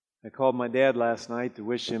I called my dad last night to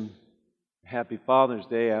wish him a happy Father's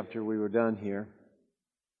Day after we were done here.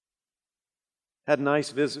 Had a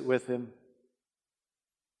nice visit with him.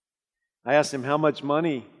 I asked him how much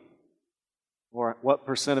money or what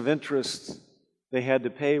percent of interest they had to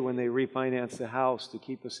pay when they refinanced the house to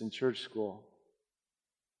keep us in church school.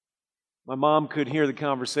 My mom could hear the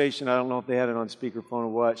conversation. I don't know if they had it on speakerphone or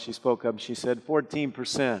what. She spoke up and she said,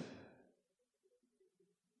 14%.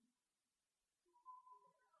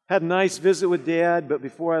 Had a nice visit with Dad, but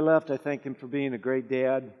before I left, I thanked him for being a great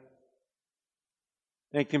dad.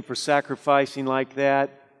 Thanked him for sacrificing like that.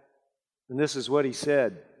 And this is what he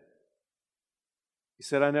said. He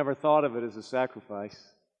said, I never thought of it as a sacrifice.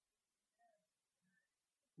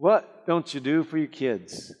 What don't you do for your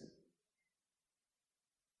kids?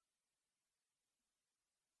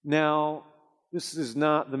 Now, this is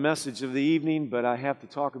not the message of the evening, but I have to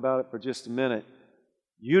talk about it for just a minute.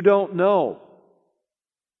 You don't know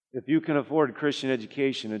if you can afford a Christian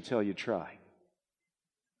education until you try.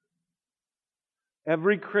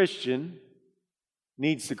 Every Christian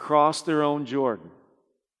needs to cross their own Jordan.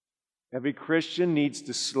 Every Christian needs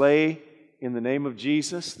to slay, in the name of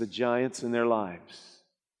Jesus, the giants in their lives.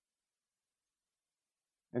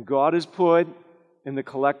 And God has put in the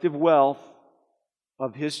collective wealth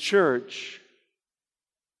of His church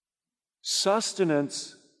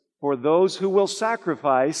sustenance for those who will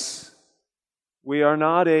sacrifice. We are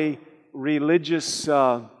not a religious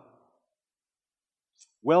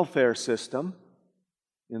welfare system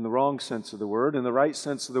in the wrong sense of the word. In the right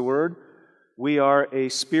sense of the word, we are a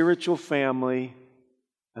spiritual family,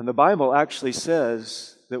 and the Bible actually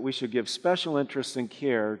says that we should give special interest and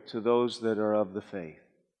care to those that are of the faith.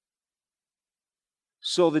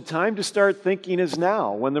 So the time to start thinking is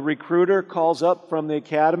now. When the recruiter calls up from the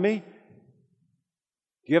academy,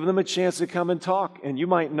 give them a chance to come and talk. And you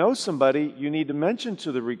might know somebody you need to mention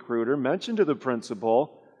to the recruiter, mention to the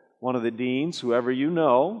principal, one of the deans, whoever you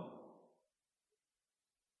know,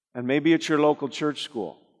 and maybe it's your local church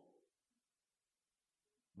school.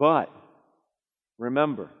 But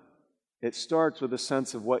remember, it starts with a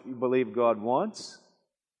sense of what you believe God wants.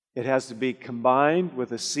 It has to be combined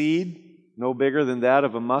with a seed no bigger than that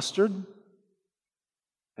of a mustard.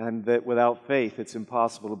 And that without faith, it's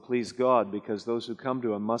impossible to please God, because those who come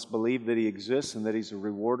to Him must believe that He exists and that He's a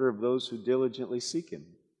rewarder of those who diligently seek Him.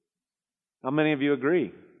 How many of you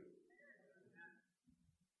agree?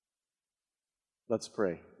 Let's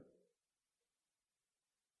pray.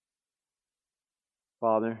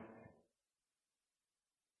 Father,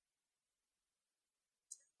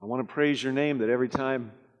 I want to praise Your name that every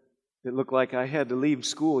time it looked like I had to leave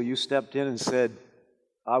school, You stepped in and said,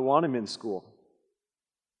 I want him in school.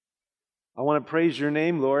 I want to praise Your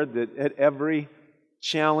name, Lord, that at every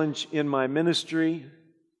challenge in my ministry,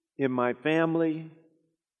 in my family,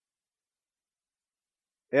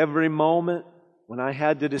 every moment when I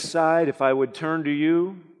had to decide if I would turn to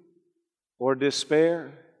You or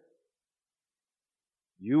despair,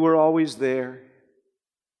 You were always there.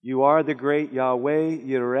 You are the great Yahweh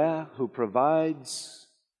Yireh who provides.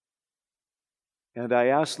 And I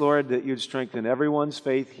ask, Lord, that You'd strengthen everyone's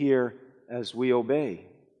faith here as we obey.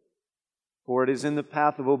 For it is in the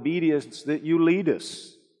path of obedience that You lead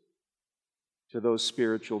us to those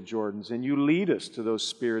spiritual Jordans, and You lead us to those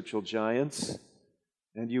spiritual giants,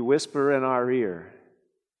 and You whisper in our ear,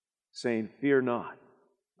 saying, Fear not,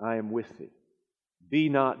 I am with thee. Be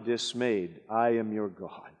not dismayed, I am your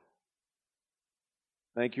God.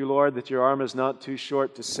 Thank You, Lord, that Your arm is not too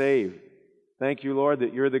short to save. Thank You, Lord,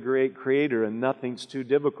 that You're the great Creator and nothing's too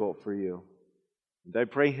difficult for You. And I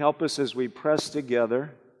pray, help us as we press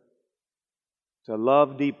together to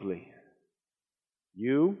love deeply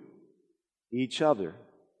You, each other,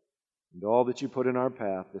 and all that You put in our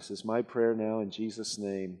path. This is my prayer now in Jesus'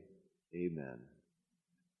 name. Amen.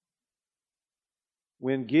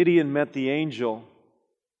 When Gideon met the angel,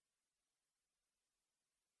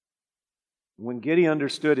 when Gideon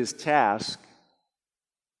understood his task,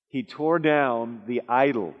 he tore down the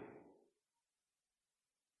idol.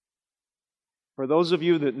 For those of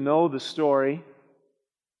you that know the story,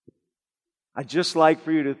 I'd just like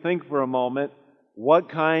for you to think for a moment what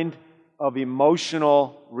kind of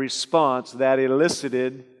emotional response that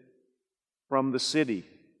elicited from the city.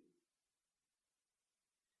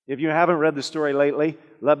 If you haven't read the story lately,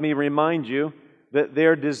 let me remind you that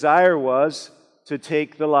their desire was to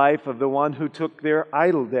take the life of the one who took their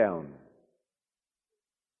idol down.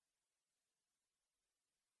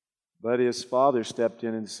 But his father stepped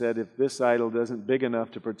in and said, if this idol isn't big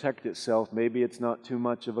enough to protect itself, maybe it's not too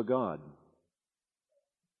much of a god.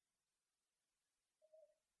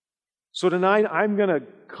 So tonight I'm going to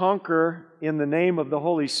conquer in the name of the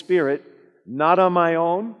Holy Spirit, not on my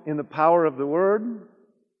own, in the power of the Word,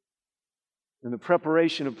 in the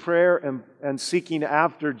preparation of prayer and seeking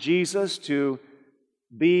after Jesus to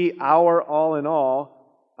be our all in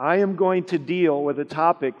all. I am going to deal with a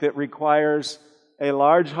topic that requires a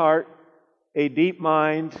large heart, a deep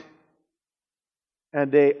mind,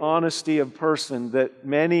 and a honesty of person that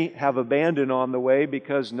many have abandoned on the way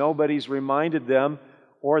because nobody's reminded them,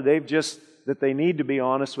 or they've just that they need to be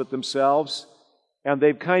honest with themselves, and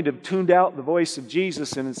they've kind of tuned out the voice of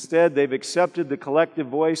Jesus, and instead they've accepted the collective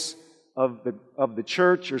voice of the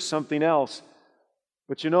church or something else.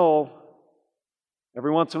 But you know,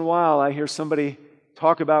 every once in a while I hear somebody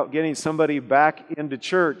talk about getting somebody back into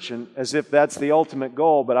church, and as if that's the ultimate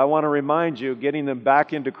goal. But I want to remind you, getting them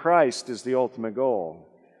back into Christ is the ultimate goal.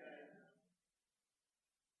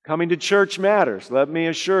 Coming to church matters, let me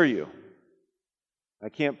assure you. I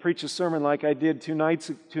can't preach a sermon like I did two nights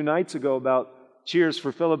ago about Cheers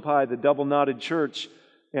for Philippi, the double-knotted church,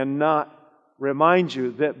 and not remind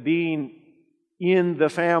you that being in the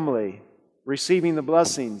family, receiving the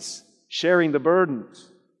blessings, sharing the burdens,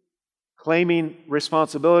 claiming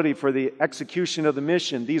responsibility for the execution of the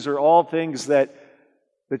mission, these are all things that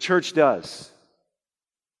the church does.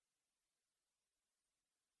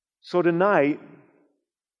 So tonight,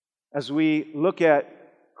 as we look at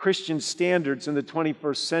Christian standards in the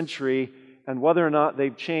 21st century and whether or not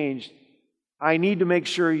they've changed, I need to make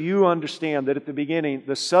sure you understand that at the beginning,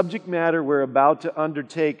 the subject matter we're about to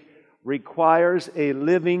undertake requires a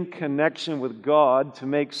living connection with God to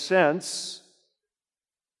make sense,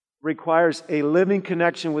 requires a living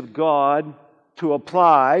connection with God to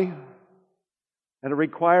apply, and it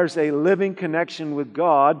requires a living connection with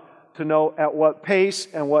God to know at what pace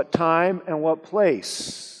and what time and what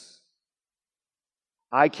place.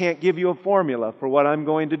 I can't give you a formula for what I'm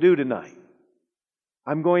going to do tonight.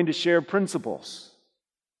 I'm going to share principles.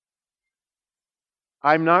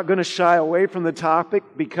 I'm not going to shy away from the topic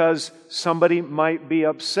because somebody might be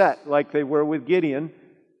upset like they were with Gideon.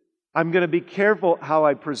 I'm going to be careful how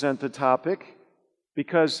I present the topic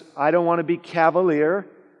because I don't want to be cavalier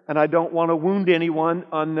and I don't want to wound anyone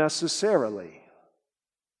unnecessarily.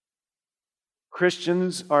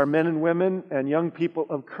 Christians are men and women and young people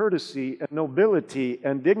of courtesy and nobility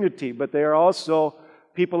and dignity, but they are also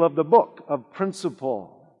people of the book, of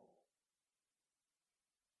principle.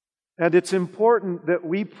 And it's important that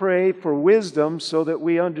we pray for wisdom so that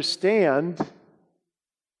we understand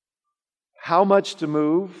how much to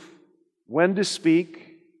move, when to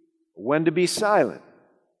speak, when to be silent.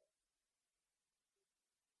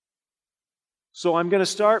 So I'm going to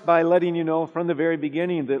start by letting you know from the very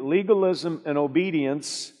beginning that legalism and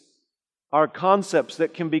obedience are concepts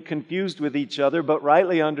that can be confused with each other, but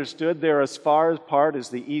rightly understood, they're as far apart as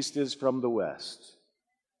the east is from the west.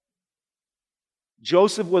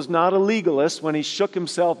 Joseph was not a legalist when he shook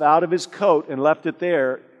himself out of his coat and left it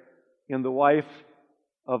there in the wife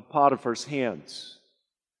of Potiphar's hands.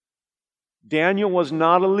 Daniel was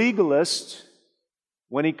not a legalist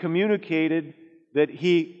when he communicated that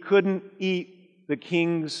he couldn't eat the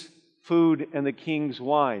king's food and the king's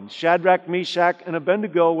wine. Shadrach, Meshach, and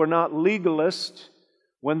Abednego were not legalists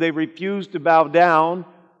when they refused to bow down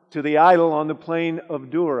to the idol on the plain of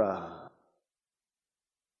Dura.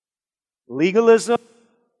 Legalism,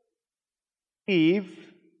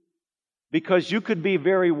 because you could be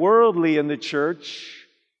very worldly in the church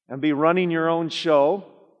and be running your own show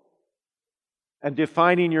and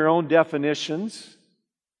defining your own definitions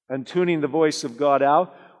and tuning the voice of God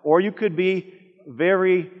out, or you could be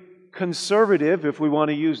very conservative, if we want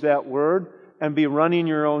to use that word, and be running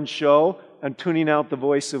your own show and tuning out the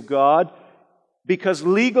voice of God, because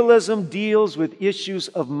legalism deals with issues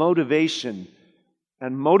of motivation,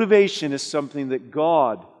 and motivation is something that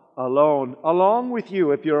God alone, along with you,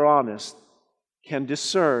 if you're honest, can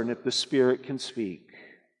discern if the Spirit can speak.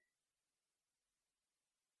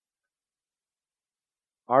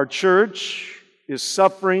 Our church is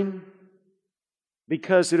suffering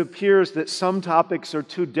because it appears that some topics are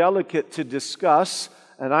too delicate to discuss,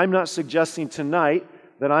 and I'm not suggesting tonight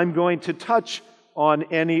that I'm going to touch on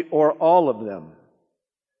any or all of them.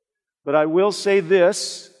 But I will say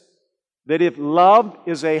this, that if love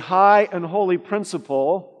is a high and holy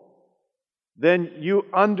principle, then you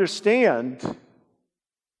understand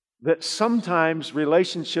that sometimes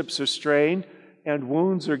relationships are strained and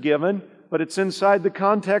wounds are given, but it's inside the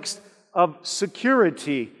context of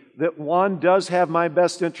security that one does have my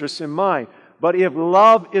best interests in mind. But if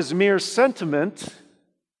love is mere sentiment,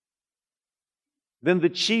 then the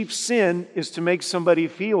chief sin is to make somebody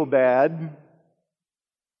feel bad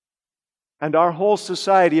And our whole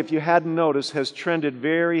society, if you hadn't noticed, has trended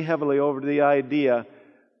very heavily over to the idea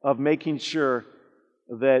of making sure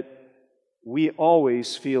that we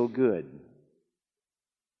always feel good.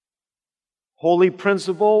 Holy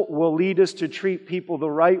principle will lead us to treat people the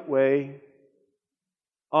right way.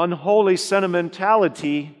 Unholy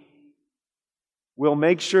sentimentality will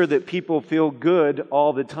make sure that people feel good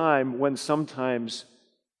all the time when sometimes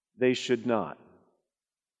they should not.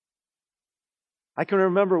 I can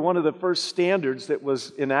remember one of the first standards that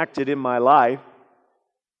was enacted in my life.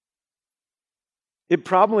 It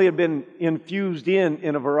probably had been infused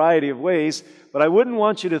in a variety of ways, but I wouldn't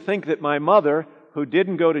want you to think that my mother, who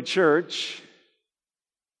didn't go to church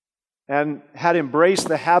and had embraced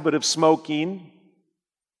the habit of smoking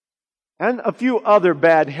and a few other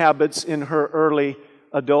bad habits in her early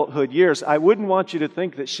adulthood years, I wouldn't want you to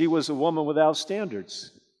think that she was a woman without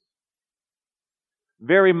standards.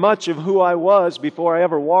 Very much of who I was before I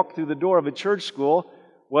ever walked through the door of a church school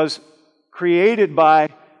was created by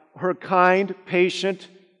her kind, patient,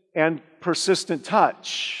 and persistent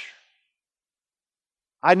touch.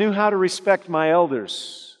 I knew how to respect my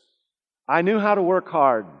elders. I knew how to work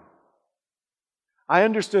hard. I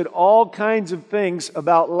understood all kinds of things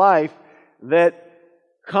about life that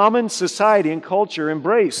common society and culture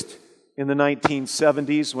embraced in the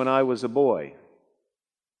 1970s when I was a boy.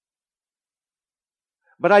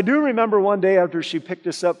 But I do remember one day after she picked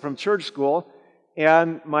us up from church school,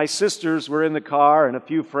 and my sisters were in the car and a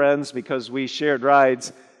few friends because we shared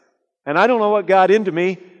rides. And I don't know what got into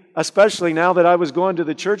me, especially now that I was going to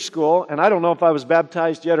the church school, and I don't know if I was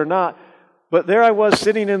baptized yet or not, but there I was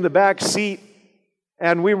sitting in the back seat,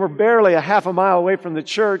 and we were barely a half a mile away from the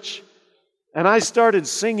church, and I started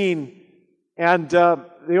singing, and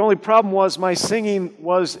the only problem was my singing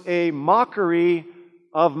was a mockery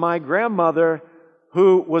of my grandmother,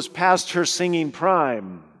 who was past her singing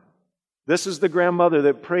prime. This is the grandmother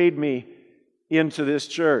that prayed me into this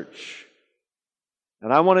church.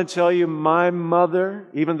 And I want to tell you, my mother,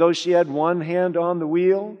 even though she had one hand on the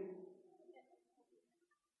wheel,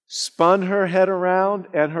 spun her head around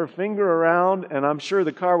and her finger around, and I'm sure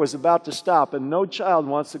the car was about to stop, and no child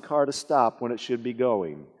wants the car to stop when it should be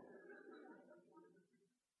going.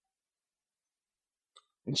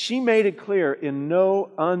 And she made it clear in no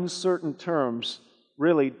uncertain terms,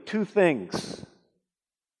 really, two things.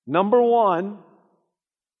 Number one,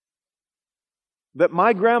 that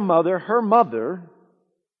my grandmother, her mother,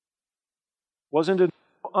 was in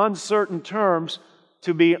uncertain terms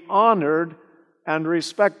to be honored and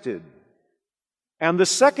respected. And the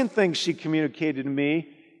second thing she communicated to me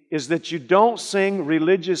is that you don't sing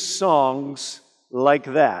religious songs like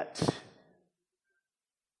that.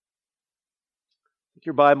 Take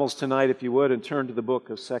your Bibles tonight, if you would, and turn to the book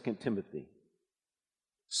of 2 Timothy.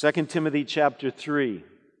 2 Timothy chapter 3.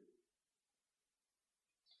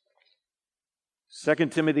 2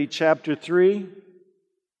 Timothy chapter 3,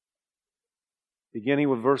 beginning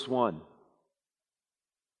with verse 1.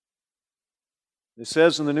 It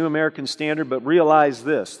says in the New American Standard, "But realize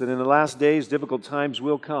this, that in the last days difficult times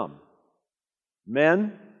will come.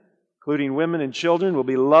 Men, including women and children, will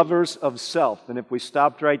be lovers of self." And if we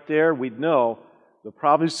stopped right there, we'd know the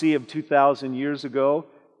prophecy of 2,000 years ago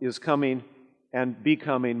is coming and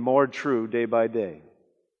becoming more true day by day.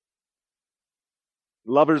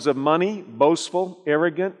 Lovers of money, boastful,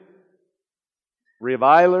 arrogant,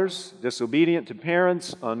 revilers, disobedient to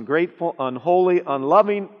parents, ungrateful, unholy,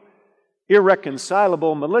 unloving,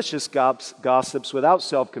 irreconcilable, malicious gossips without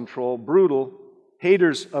self-control, brutal,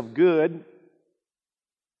 haters of good,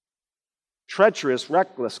 treacherous,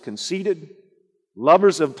 reckless, conceited,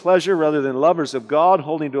 lovers of pleasure rather than lovers of God,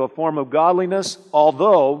 holding to a form of godliness,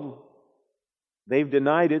 although they've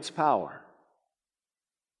denied its power.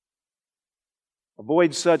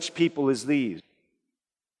 Avoid such people as these.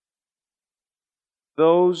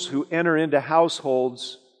 Those who enter into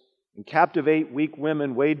households and captivate weak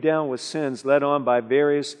women weighed down with sins, led on by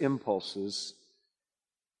various impulses.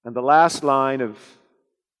 And the last line of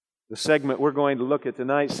the segment we're going to look at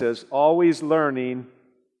tonight says, always learning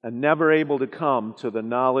and never able to come to the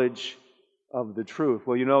knowledge of the truth.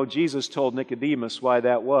 Well, you know, Jesus told Nicodemus why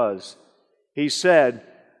that was. He said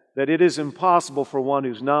that it is impossible for one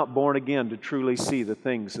who's not born again to truly see the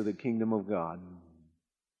things of the kingdom of God.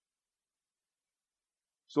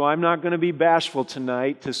 So I'm not going to be bashful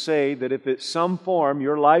tonight to say that if at some form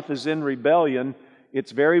your life is in rebellion,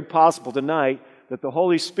 it's very possible tonight that the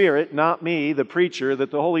Holy Spirit, not me, the preacher,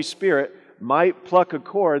 that the Holy Spirit might pluck a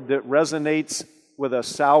chord that resonates with a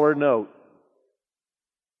sour note.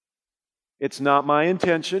 It's not my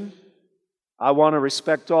intention. I want to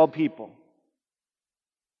respect all people.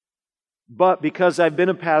 But because I've been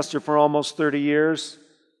a pastor for almost 30 years,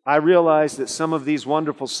 I realize that some of these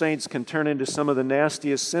wonderful saints can turn into some of the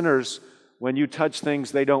nastiest sinners when you touch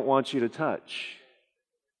things they don't want you to touch.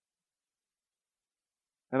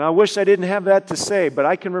 And I wish I didn't have that to say, but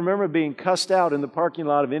I can remember being cussed out in the parking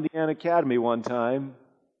lot of Indiana Academy one time.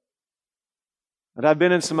 And I've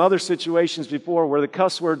been in some other situations before where the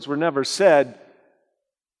cuss words were never said,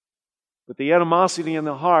 but the animosity in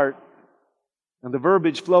the heart and the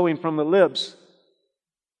verbiage flowing from the lips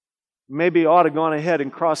maybe ought to have gone ahead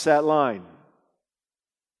and crossed that line.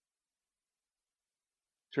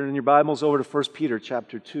 Turn in your Bibles over to 1 Peter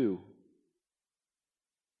chapter 2.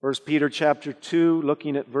 1 Peter chapter 2,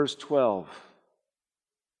 looking at verse 12.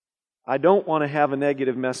 I don't want to have a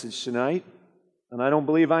negative message tonight, and I don't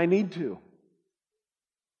believe I need to.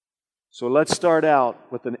 So let's start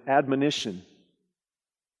out with an admonition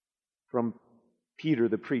from Peter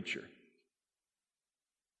the preacher.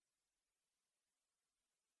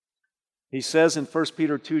 He says in 1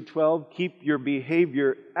 Peter 2:12, keep your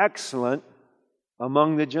behavior excellent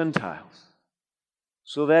among the Gentiles,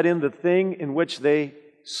 so that in the thing in which they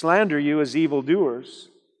slander you as evildoers,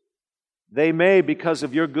 they may, because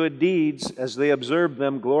of your good deeds, as they observe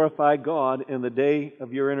them, glorify God in the day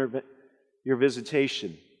of your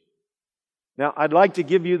visitation. Now, I'd like to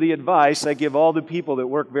give you the advice I give all the people that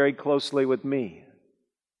work very closely with me.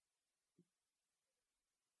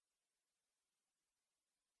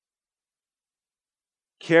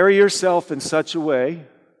 Carry yourself in such a way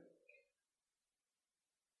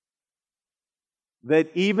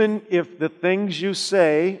that even if the things you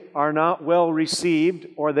say are not well received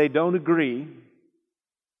or they don't agree,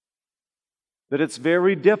 that it's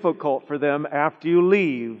very difficult for them after you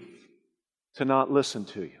leave to not listen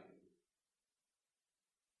to you.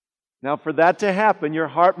 Now, for that to happen, your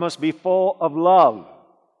heart must be full of love.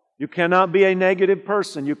 You cannot be a negative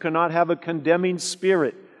person. You cannot have a condemning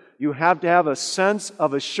spirit. You have to have a sense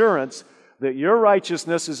of assurance that your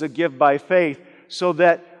righteousness is a gift by faith, so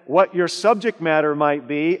that what your subject matter might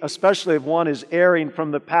be, especially if one is erring from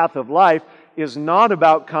the path of life, is not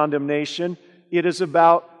about condemnation. It is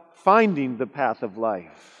about finding the path of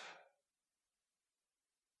life.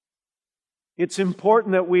 It's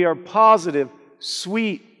important that we are positive,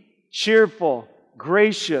 sweet, cheerful,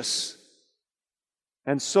 gracious,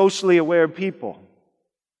 and socially aware people.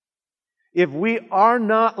 If we are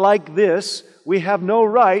not like this, we have no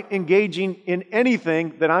right engaging in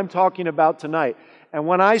anything that I'm talking about tonight. And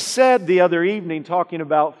when I said the other evening, talking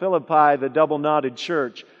about Philippi, the double-knotted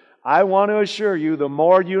church, I want to assure you, the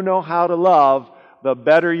more you know how to love, the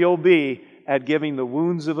better you'll be at giving the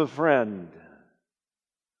wounds of a friend.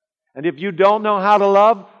 And if you don't know how to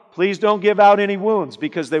love, please don't give out any wounds,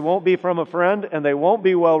 because they won't be from a friend and they won't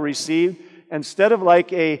be well received. Instead of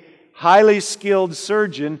like a highly skilled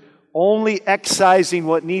surgeon only excising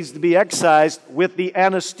what needs to be excised with the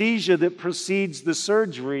anesthesia that precedes the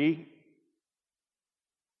surgery,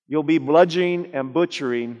 you'll be bludgeoning and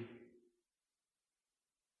butchering,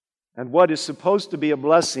 and what is supposed to be a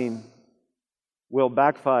blessing will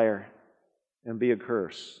backfire and be a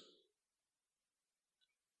curse.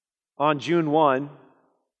 On June 1,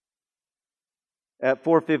 at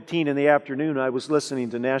 4:15 in the afternoon, I was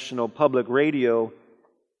listening to National Public Radio,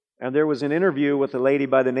 and there was an interview with a lady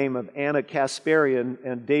by the name of Anna Kasparian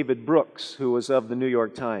and David Brooks, who was of the New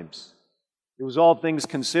York Times. It was All Things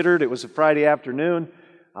Considered. It was a Friday afternoon.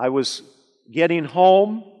 I was getting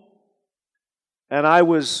home, and I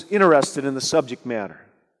was interested in the subject matter.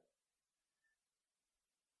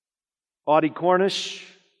 Audie Cornish,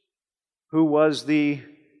 who was the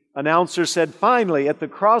announcer, said, finally, at the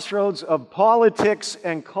crossroads of politics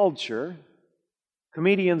and culture,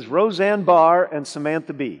 comedians Roseanne Barr and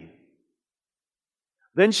Samantha Bee.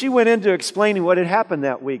 Then she went into explaining what had happened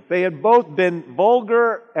that week. They had both been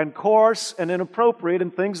vulgar and coarse and inappropriate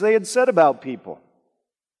in things they had said about people.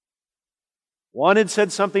 One had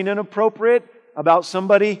said something inappropriate about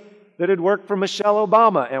somebody that had worked for Michelle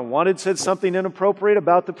Obama, and one had said something inappropriate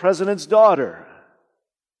about the president's daughter.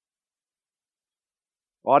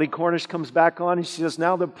 Audie Cornish comes back on and she says,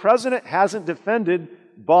 now the president hasn't defended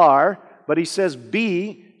Barr, but he says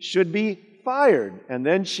B should be fired. And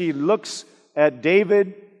then she looks at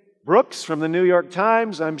David Brooks from the New York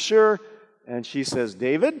Times, I'm sure, and she says,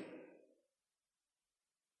 David?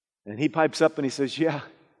 And he pipes up and he says, yeah,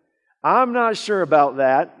 I'm not sure about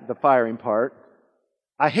that, the firing part.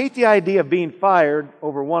 I hate the idea of being fired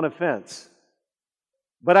over one offense.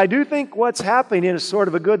 But I do think what's happening is sort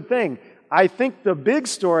of a good thing. I think the big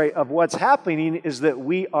story of what's happening is that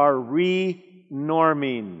we are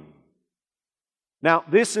re-norming. Now,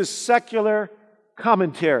 this is secular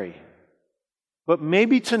commentary. But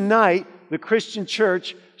maybe tonight the Christian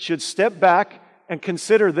church should step back and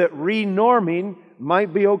consider that renorming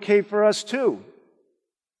might be okay for us too.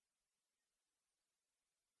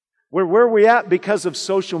 Where are we at because of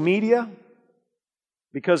social media?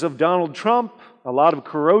 Because of Donald Trump? A lot of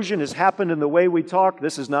corrosion has happened in the way we talk.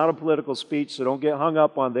 This is not a political speech, so don't get hung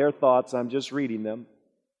up on their thoughts. I'm just reading them.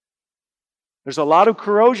 There's a lot of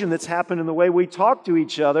corrosion that's happened in the way we talk to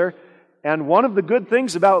each other. And one of the good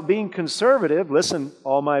things about being conservative, listen,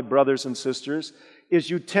 all my brothers and sisters, is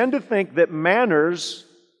you tend to think that manners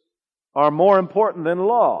are more important than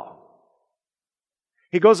law.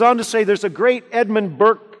 He goes on to say there's a great Edmund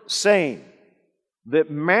Burke saying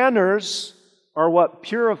that manners are what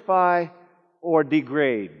purify or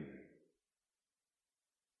degrade.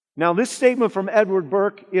 Now, this statement from Edward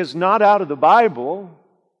Burke is not out of the Bible,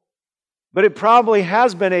 but it probably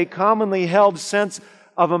has been a commonly held sense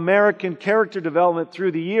of American character development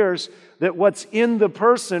through the years, that what's in the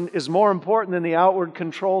person is more important than the outward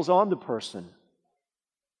controls on the person.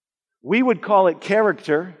 We would call it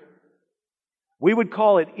character. We would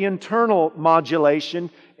call it internal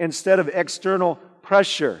modulation instead of external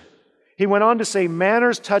pressure. He went on to say,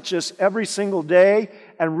 manners touch us every single day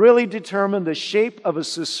and really determine the shape of a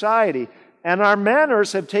society. And our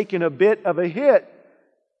manners have taken a bit of a hit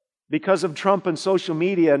because of Trump and social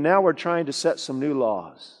media, and now we're trying to set some new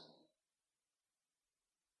laws.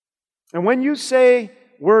 And when you say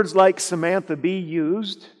words like Samantha Bee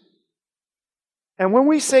used, and when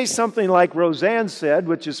we say something like Roseanne said,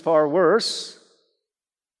 which is far worse,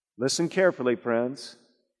 listen carefully, friends,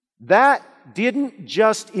 that didn't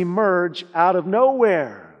just emerge out of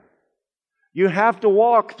nowhere. You have to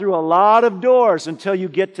walk through a lot of doors until you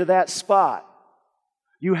get to that spot.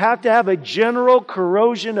 You have to have a general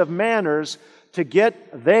corrosion of manners to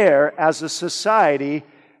get there as a society,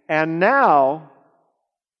 and now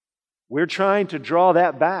we're trying to draw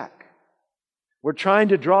that back. We're trying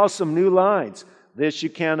to draw some new lines. This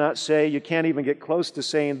you cannot say, you can't even get close to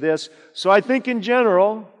saying this. So I think in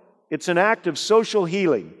general, it's an act of social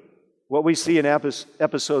healing, what we see in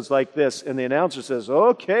episodes like this. And the announcer says,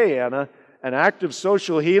 okay, Anna, an act of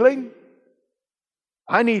social healing?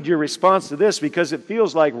 I need your response to this because it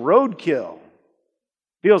feels like roadkill.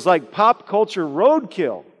 Feels like pop culture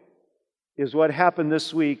roadkill is what happened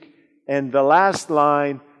this week. And the last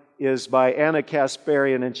line is by Anna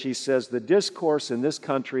Kasparian, and she says, the discourse in this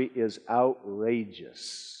country is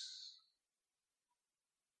outrageous.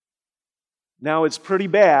 Now, it's pretty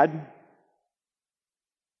bad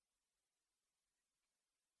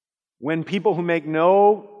when people who make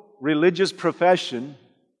no religious profession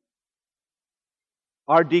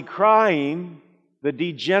are decrying the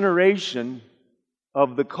degeneration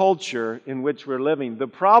of the culture in which we're living. The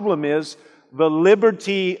problem is the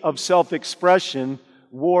liberty of self-expression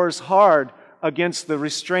wars hard against the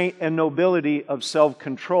restraint and nobility of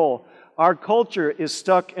self-control. Our culture is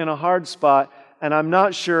stuck in a hard spot, and I'm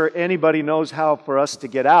not sure anybody knows how for us to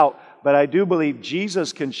get out, but I do believe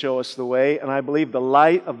Jesus can show us the way, and I believe the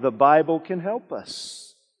light of the Bible can help us.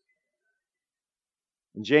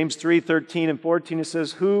 In James 3:13 and 14, it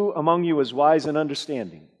says, who among you is wise and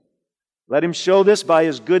understanding? Let him show this by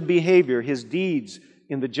his good behavior, his deeds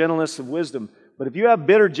in the gentleness of wisdom. But if you have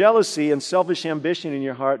bitter jealousy and selfish ambition in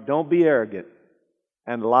your heart, don't be arrogant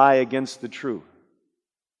and lie against the truth.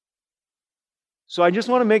 So I just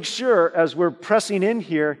want to make sure, as we're pressing in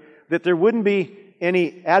here, that there wouldn't be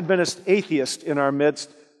any Adventist atheists in our midst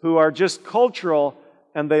who are just cultural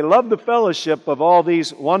and they love the fellowship of all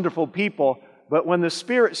these wonderful people, but when the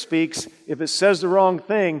Spirit speaks, if it says the wrong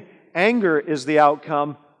thing, anger is the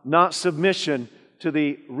outcome, not submission to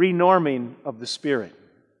the renorming of the Spirit.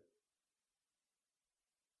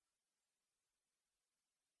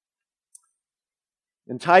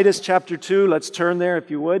 In Titus chapter 2, let's turn there if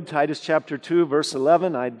you would. Titus chapter 2, verse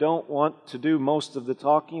 11. I don't want to do most of the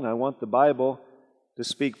talking. I want the Bible to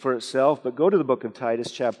speak for itself. But go to the book of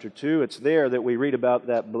Titus chapter 2. It's there that we read about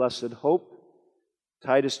that blessed hope.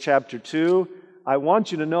 Titus chapter 2. I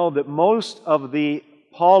want you to know that most of the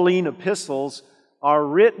Pauline epistles are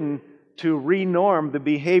written to renorm the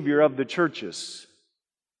behavior of the churches.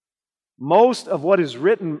 Most of what is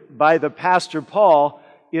written by the Pastor Paul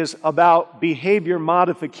is about behavior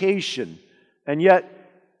modification. And yet,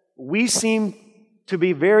 we seem to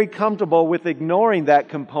be very comfortable with ignoring that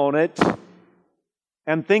component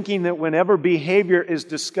and thinking that whenever behavior is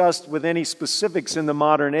discussed with any specifics in the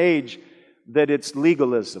modern age, that it's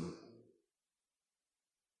legalism.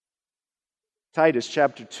 Titus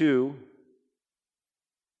chapter 2,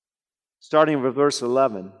 starting with verse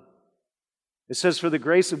 11. It says, for the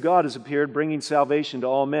grace of God has appeared, bringing salvation to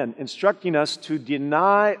all men, instructing us to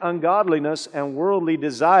deny ungodliness and worldly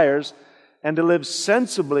desires, and to live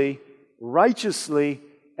sensibly, righteously,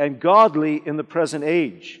 and godly in the present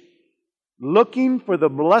age, looking for the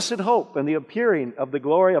blessed hope and the appearing of the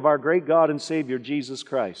glory of our great God and Savior, Jesus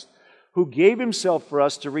Christ, who gave himself for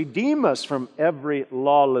us to redeem us from every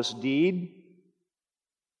lawless deed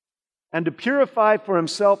and to purify for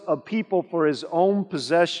himself a people for his own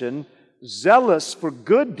possession, zealous for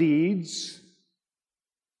good deeds.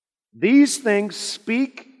 These things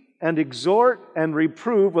speak and exhort and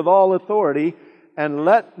reprove with all authority, and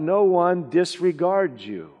let no one disregard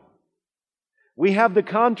you. We have the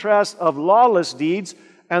contrast of lawless deeds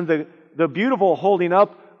and the beautiful holding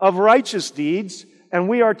up of righteous deeds, and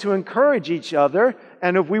we are to encourage each other.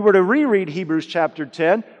 And if we were to reread Hebrews chapter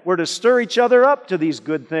 10, we're to stir each other up to these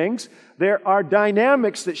good things. There are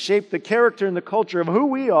dynamics that shape the character and the culture of who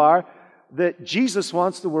we are that Jesus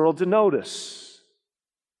wants the world to notice.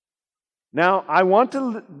 Now, I want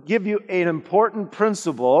to give you an important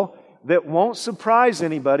principle that won't surprise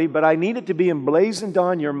anybody, but I need it to be emblazoned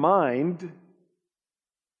on your mind.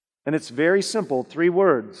 And it's very simple, 3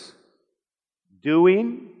 words.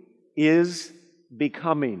 Doing is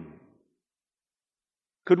becoming.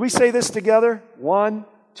 Could we say this together? 1,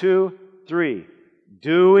 2, 3.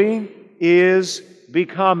 Doing is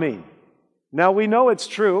becoming. Now, we know it's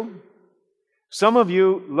true. Some of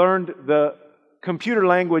you learned the computer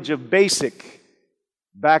language of BASIC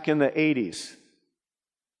back in the 80s.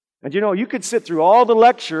 And you could sit through all the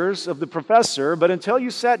lectures of the professor, but until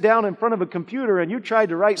you sat down in front of a computer and you tried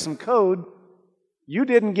to write some code, you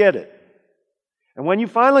didn't get it. And when you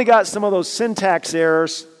finally got some of those syntax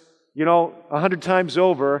errors, 100 times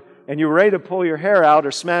over, and you were ready to pull your hair out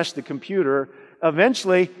or smash the computer,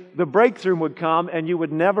 eventually the breakthrough would come and you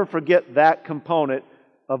would never forget that component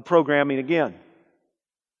of programming again.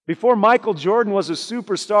 Before Michael Jordan was a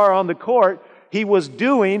superstar on the court, he was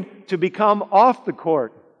doing to become off the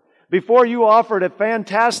court. Before you offered a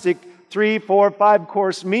fantastic 3, 4,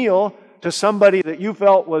 5-course meal to somebody that you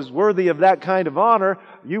felt was worthy of that kind of honor,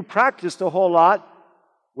 you practiced a whole lot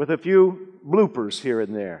with a few bloopers here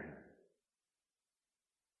and there.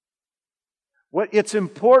 What it's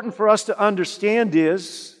important for us to understand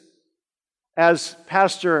is, as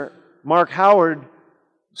Pastor Mark Howard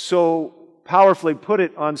so powerfully put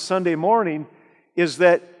it on Sunday morning, is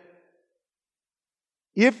that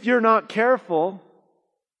if you're not careful,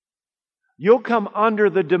 you'll come under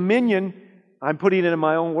the dominion, I'm putting it in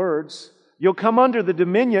my own words, you'll come under the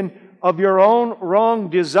dominion of your own wrong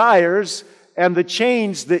desires, and the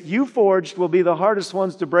chains that you forged will be the hardest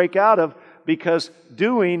ones to break out of, because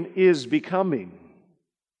doing is becoming.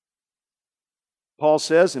 Paul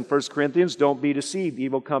says in 1 Corinthians, don't be deceived.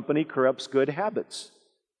 Evil company corrupts good habits.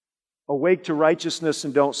 Awake to righteousness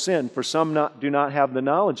and don't sin, for some do not have the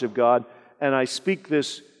knowledge of God, and I speak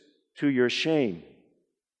this to your shame.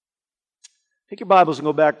 Take your Bibles and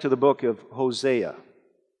go back to the book of Hosea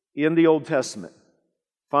in the Old Testament.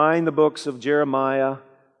 Find the books of Jeremiah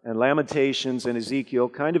and Lamentations and Ezekiel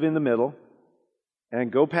kind of in the middle, and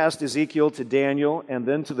go past Ezekiel to Daniel and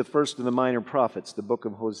then to the first of the minor prophets, the book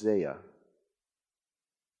of Hosea.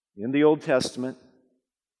 In the Old Testament,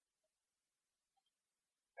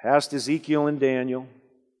 past Ezekiel and Daniel,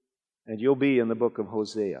 and you'll be in the book of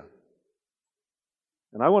Hosea.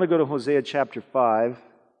 And I want to go to Hosea chapter 5.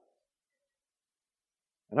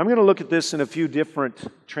 And I'm going to look at this in a few different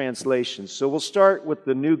translations. So we'll start with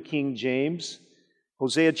the New King James,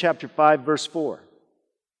 Hosea chapter 5, verse 4.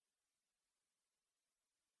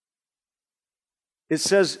 It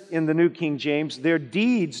says in the New King James, they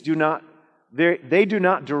do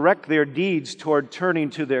not direct their deeds toward turning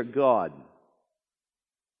to their God.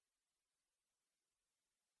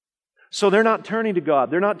 So they're not turning to God.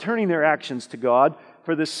 They're not turning their actions to God,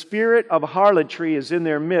 for the spirit of harlotry is in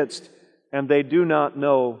their midst, and they do not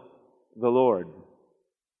know the Lord.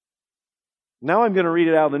 Now I'm going to read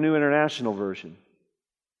it out of the New International Version.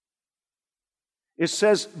 It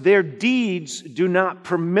says, their deeds do not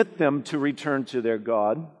permit them to return to their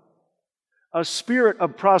God. A spirit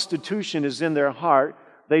of prostitution is in their heart.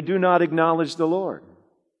 They do not acknowledge the Lord.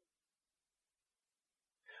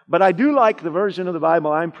 But I do like the version of the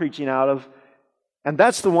Bible I'm preaching out of, and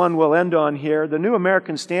that's the one we'll end on here. The New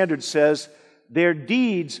American Standard says, their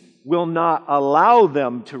deeds will not allow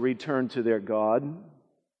them to return to their God,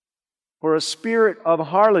 for a spirit of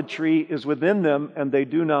harlotry is within them, and they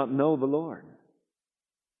do not know the Lord.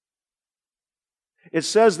 It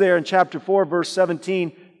says there in chapter 4, verse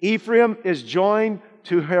 17, Ephraim is joined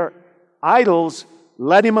to her idols,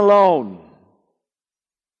 let him alone.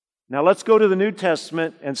 Now let's go to the New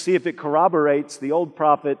Testament and see if it corroborates the old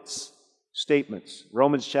prophet's statements.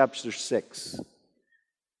 Romans chapter 6.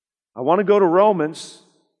 I want to go to Romans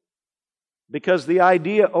Because the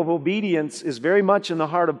idea of obedience is very much in the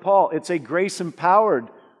heart of Paul. It's a grace-empowered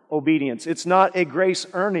obedience. It's not a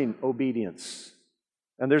grace-earning obedience.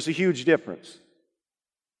 And there's a huge difference.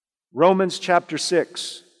 Romans chapter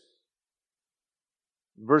 6,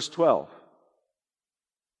 verse 12.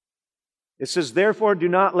 It says, "Therefore do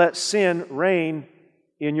not let sin reign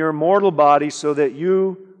in your mortal body so that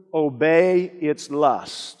you obey its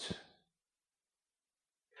lust."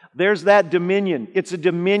 There's that dominion. It's a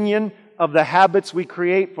dominion of the habits we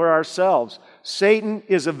create for ourselves. Satan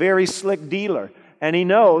is a very slick dealer, and he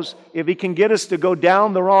knows if he can get us to go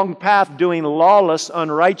down the wrong path doing lawless,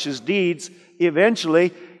 unrighteous deeds,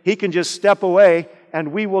 eventually he can just step away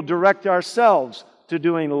and we will direct ourselves to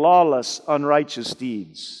doing lawless, unrighteous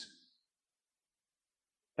deeds.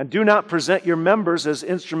 And do not present your members as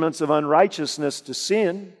instruments of unrighteousness to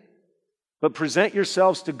sin, but present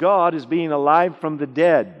yourselves to God as being alive from the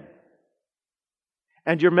dead,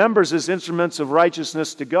 and your members as instruments of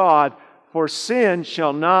righteousness to God, for sin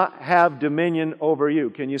shall not have dominion over you.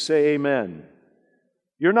 Can you say amen?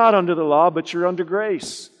 You're not under the law, but you're under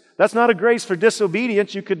grace. That's not a grace for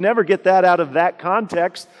disobedience. You could never get that out of that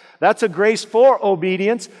context. That's a grace for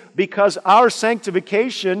obedience, because our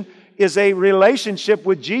sanctification is a relationship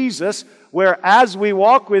with Jesus, where as we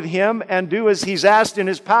walk with Him and do as He's asked in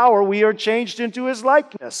His power, we are changed into His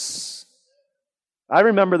likeness. I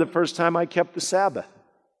remember the first time I kept the Sabbath.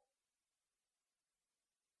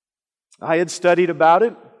 I had studied about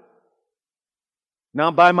it,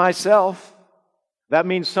 not by myself. That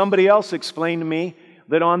means somebody else explained to me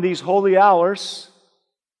that on these holy hours,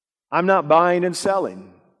 I'm not buying and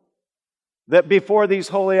selling. That before these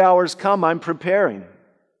holy hours come, I'm preparing.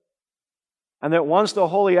 And that once the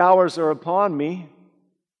holy hours are upon me,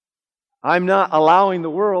 I'm not allowing the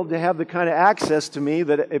world to have the kind of access to me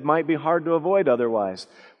that it might be hard to avoid otherwise.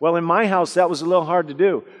 Well, in my house, that was a little hard to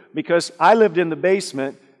do, because I lived in the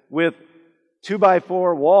basement with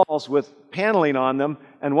 2x4 walls with paneling on them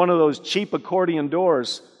and one of those cheap accordion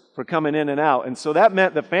doors for coming in and out. And so that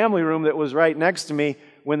meant the family room that was right next to me,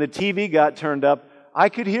 when the TV got turned up, I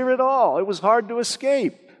could hear it all. It was hard to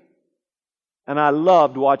escape. And I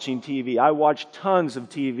loved watching TV. I watched tons of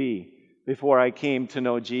TV before I came to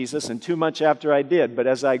know Jesus, and too much after I did. But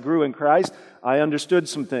as I grew in Christ, I understood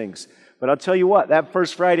some things. But I'll tell you what, that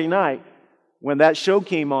first Friday night, when that show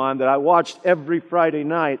came on that I watched every Friday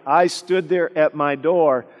night, I stood there at my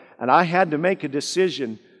door and I had to make a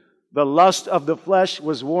decision. The lust of the flesh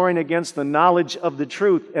was warring against the knowledge of the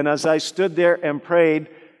truth. And as I stood there and prayed,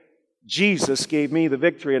 Jesus gave me the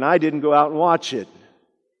victory, and I didn't go out and watch it.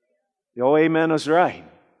 The old amen was right.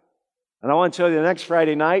 And I want to tell you, the next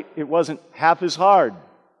Friday night, it wasn't half as hard.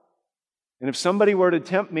 And if somebody were to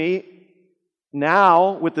tempt me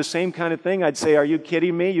now with the same kind of thing, I'd say, "Are you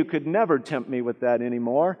kidding me? You could never tempt me with that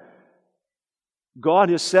anymore." God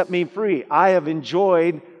has set me free. I have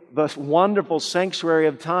enjoyed the wonderful sanctuary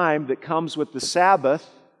of time that comes with the Sabbath,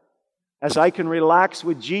 as I can relax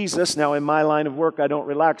with Jesus. Now, in my line of work, I don't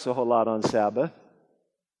relax a whole lot on Sabbath.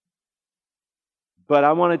 But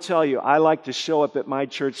I want to tell you, I like to show up at my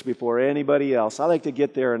church before anybody else. I like to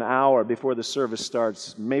get there an hour before the service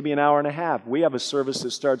starts, maybe an hour and a half. We have a service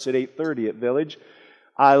that starts at 8:30 at Village.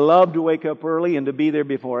 I love to wake up early and to be there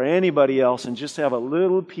before anybody else and just have a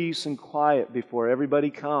little peace and quiet before everybody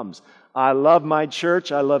comes. I love my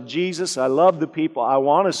church. I love Jesus. I love the people. I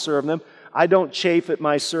want to serve them. I don't chafe at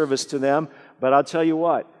my service to them, but I'll tell you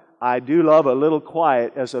what, I do love a little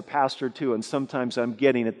quiet as a pastor too, and sometimes I'm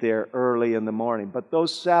getting it there early in the morning. But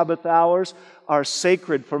those Sabbath hours are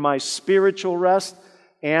sacred for my spiritual rest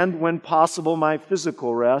and, when possible, my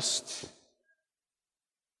physical rest.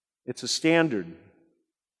 It's a standard.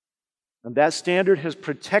 And that standard has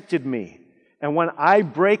protected me. And when I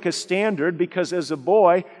break a standard, because as a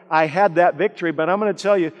boy I had that victory, but I'm going to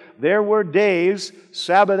tell you, there were days,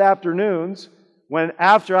 Sabbath afternoons, when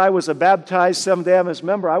after I was a baptized Seventh-day Adventist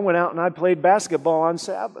member, I went out and I played basketball on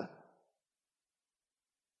Sabbath.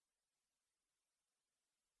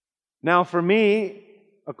 Now for me,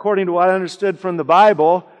 according to what I understood from the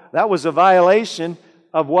Bible, that was a violation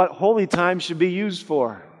of what holy time should be used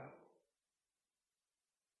for.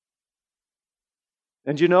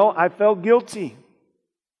 And you know, I felt guilty.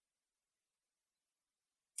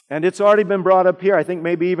 And it's already been brought up here, I think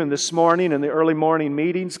maybe even this morning in the early morning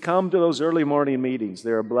meetings. Come to those early morning meetings.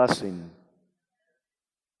 They're a blessing.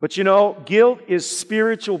 But you know, guilt is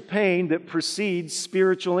spiritual pain that precedes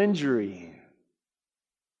spiritual injury.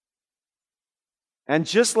 And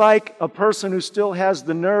just like a person who still has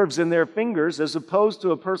the nerves in their fingers, as opposed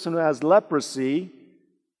to a person who has leprosy,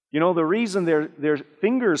 You know, the reason their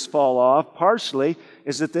fingers fall off partially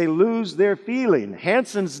is that they lose their feeling.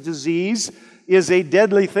 Hansen's disease is a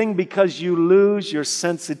deadly thing because you lose your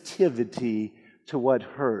sensitivity to what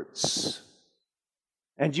hurts.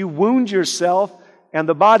 And you wound yourself, and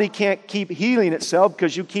the body can't keep healing itself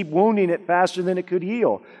because you keep wounding it faster than it could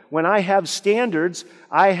heal. When I have standards,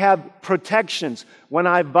 I have protections. When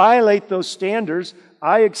I violate those standards,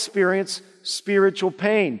 I experience spiritual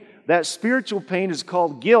pain. That spiritual pain is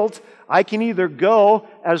called guilt. I can either go,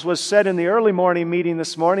 as was said in the early morning meeting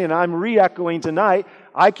this morning, and I'm re-echoing tonight,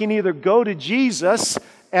 I can either go to Jesus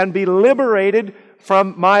and be liberated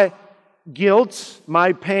from my guilt,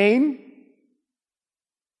 my pain,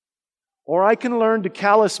 or I can learn to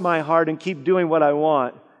callous my heart and keep doing what I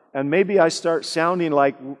want. And maybe I start sounding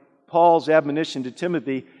like Paul's admonition to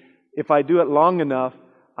Timothy, if I do it long enough,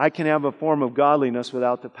 I can have a form of godliness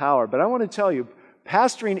without the power. But I want to tell you,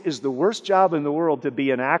 pastoring is the worst job in the world to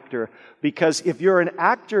be an actor, because if you're an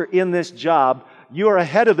actor in this job, you are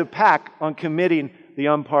ahead of the pack on committing the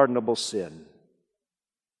unpardonable sin.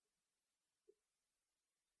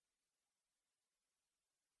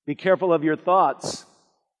 Be careful of your thoughts,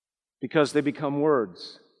 because they become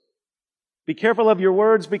words. Be careful of your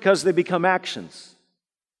words, because they become actions.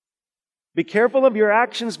 Be careful of your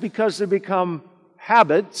actions, because they become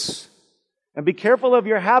habits. And be careful of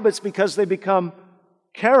your habits, because they become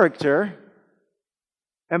character.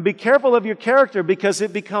 And be careful of your character, because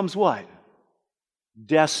it becomes what?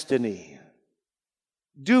 Destiny.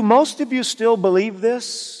 Do most of you still believe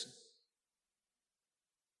this?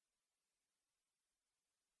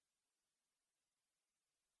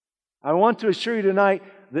 I want to assure you tonight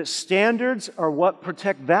that standards are what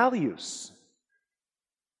protect values.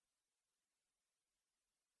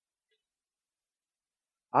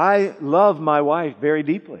 I love my wife very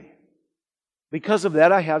deeply. Because of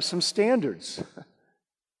that, I have some standards.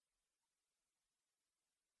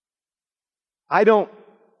 I don't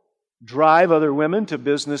drive other women to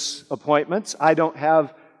business appointments. I don't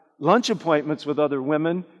have lunch appointments with other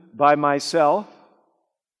women by myself.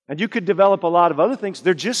 And you could develop a lot of other things.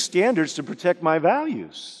 They're just standards to protect my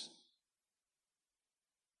values.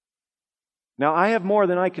 Now, I have more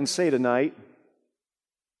than I can say tonight.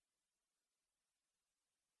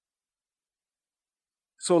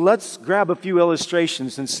 So let's grab a few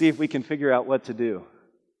illustrations and see if we can figure out what to do.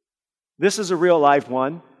 This is a real life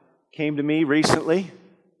one. Came to me recently.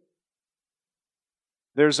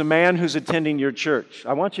 There's a man who's attending your church.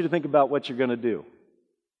 I want you to think about what you're going to do.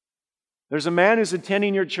 There's a man who's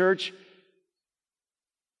attending your church.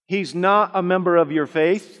 He's not a member of your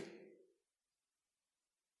faith.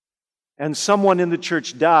 And someone in the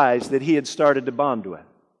church dies that he had started to bond with.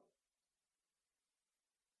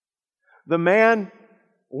 The man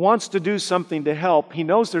wants to do something to help. He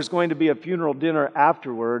knows there's going to be a funeral dinner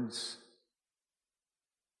afterwards.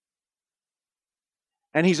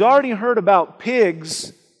 And he's already heard about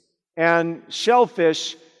pigs and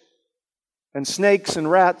shellfish and snakes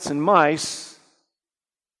and rats and mice.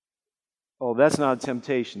 Oh, that's not a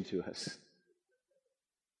temptation to us.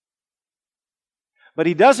 But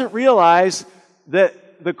he doesn't realize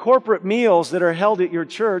that the corporate meals that are held at your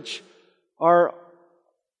church are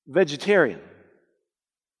vegetarian.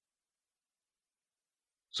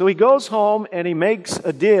 So he goes home and he makes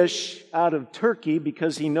a dish out of turkey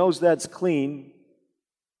because he knows that's clean.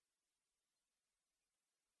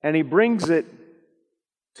 And he brings it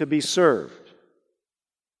to be served.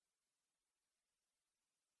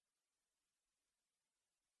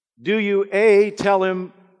 Do you, A, tell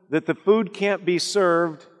him that the food can't be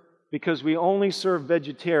served because we only serve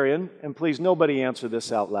vegetarian? And please, nobody answer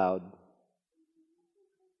this out loud.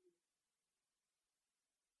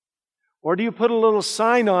 Or do you put a little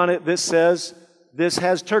sign on it that says, this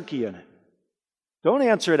has turkey in it? Don't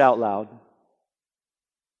answer it out loud.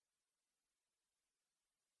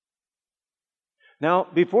 Now,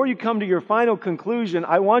 before you come to your final conclusion,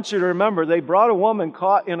 I want you to remember they brought a woman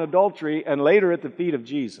caught in adultery and laid her at the feet of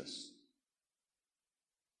Jesus.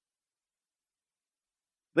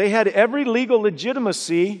 They had every legal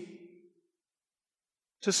legitimacy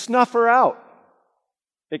to snuff her out,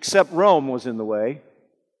 except Rome was in the way.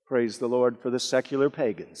 Praise the Lord for the secular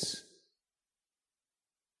pagans.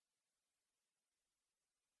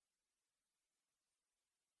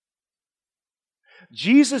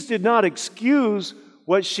 Jesus did not excuse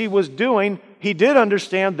what she was doing. He did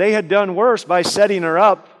understand they had done worse by setting her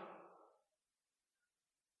up.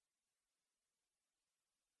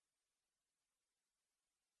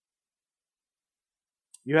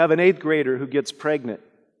 You have an 8th grader who gets pregnant.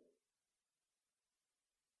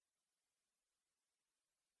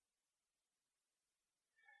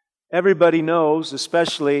 Everybody knows,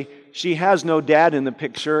 especially, she has no dad in the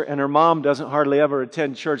picture, and her mom doesn't hardly ever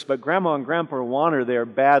attend church, but Grandma and Grandpa want her there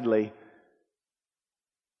badly.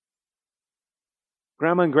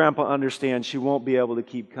 Grandma and Grandpa understand she won't be able to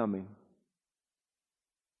keep coming.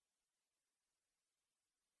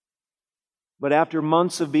 But after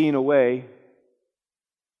months of being away,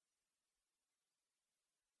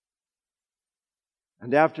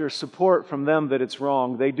 and after support from them that it's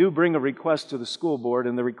wrong, they do bring a request to the school board,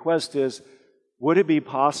 and the request is, would it be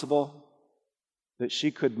possible that she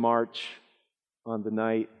could march on the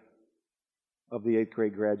night of the 8th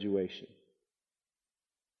grade graduation?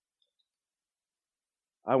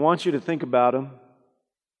 I want you to think about them.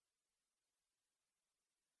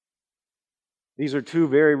 These are two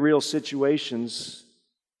very real situations.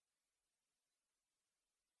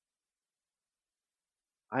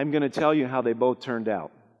 I'm going to tell you how they both turned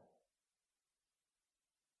out.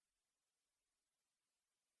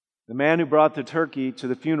 The man who brought the turkey to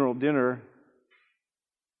the funeral dinner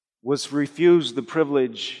was refused the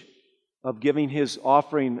privilege of giving his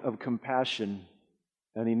offering of compassion,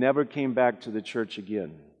 and he never came back to the church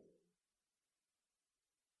again.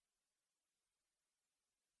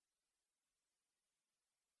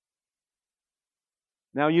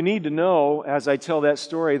 Now, you need to know, as I tell that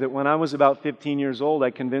story, that when I was about 15 years old,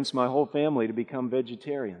 I convinced my whole family to become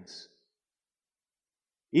vegetarians.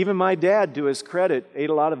 Even my dad, to his credit, ate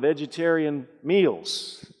a lot of vegetarian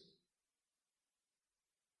meals.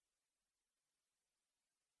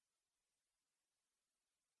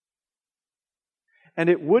 And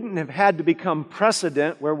it wouldn't have had to become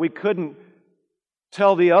precedent where we couldn't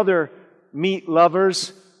tell the other meat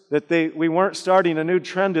lovers that we weren't starting a new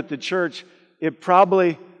trend at the church. It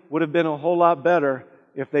probably would have been a whole lot better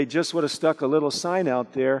if they just would have stuck a little sign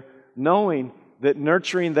out there, knowing that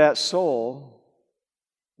nurturing that soul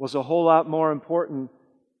was a whole lot more important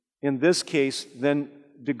in this case than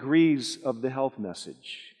degrees of the health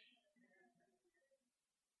message.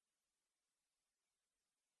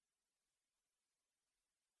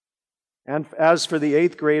 And as for the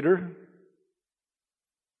 8th grader,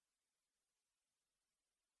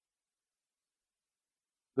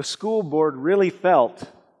 the school board really felt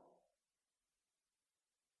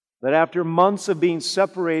that after months of being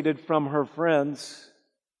separated from her friends,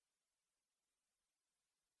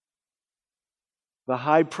 the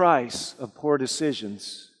high price of poor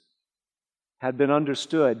decisions had been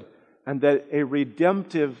understood, and that a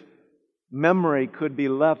redemptive memory could be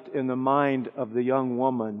left in the mind of the young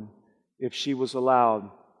woman if she was allowed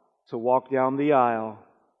to walk down the aisle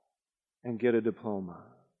and get a diploma.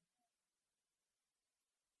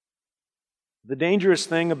 The dangerous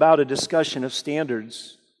thing about a discussion of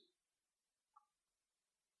standards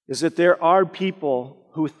is that there are people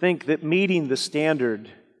who think that meeting the standard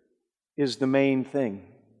is the main thing.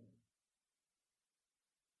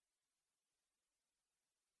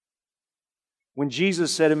 When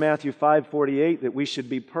Jesus said in Matthew 5:48 that we should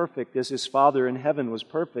be perfect as His Father in heaven was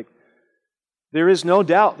perfect, there is no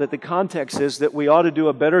doubt that the context is that we ought to do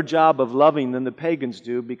a better job of loving than the pagans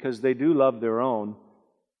do, because they do love their own.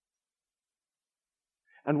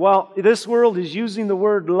 And while this world is using the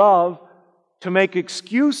word love to make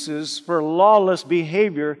excuses for lawless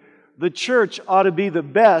behavior, the church ought to be the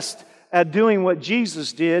best at doing what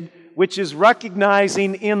Jesus did, which is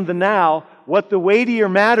recognizing in the now what the weightier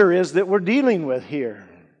matter is that we're dealing with here.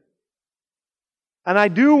 And I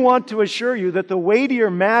do want to assure you that the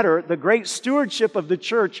weightier matter, the great stewardship of the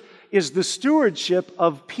church, is the stewardship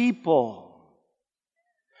of people.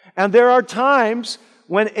 And there are times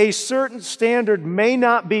when a certain standard may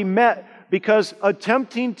not be met, because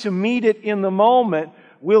attempting to meet it in the moment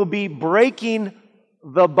will be breaking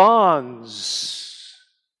the bonds.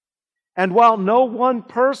 And while no one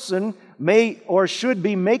person may or should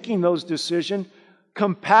be making those decisions,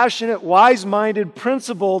 compassionate, wise-minded,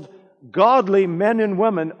 principled, godly men and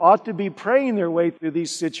women ought to be praying their way through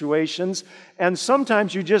these situations. And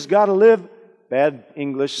sometimes you just got to live, bad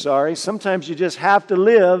English, sorry, sometimes you just have to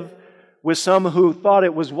live with some who thought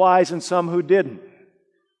it was wise and some who didn't.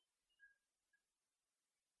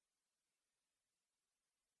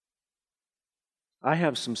 I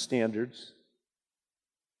have some standards,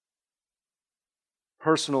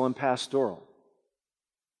 personal and pastoral.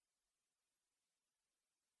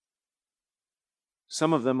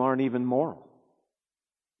 Some of them aren't even moral.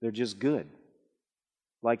 They're just good.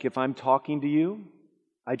 Like if I'm talking to you,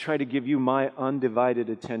 I try to give you my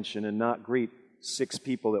undivided attention and not greet 6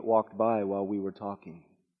 people that walked by while we were talking.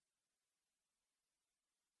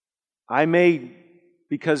 I may,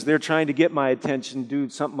 because they're trying to get my attention, do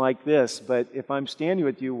something like this, but if I'm standing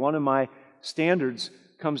with you, one of my standards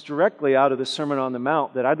comes directly out of the Sermon on the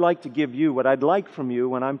Mount that I'd like to give you, what I'd like from you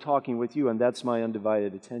when I'm talking with you, and that's my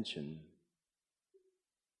undivided attention.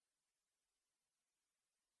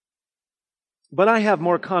 But I have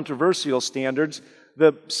more controversial standards.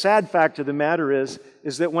 The sad fact of the matter is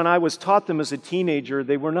that when I was taught them as a teenager,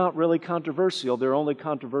 they were not really controversial. They're only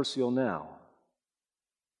controversial now.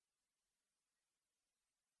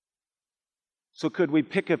 So could we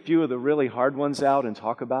pick a few of the really hard ones out and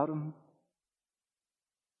talk about them?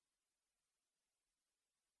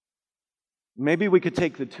 Maybe we could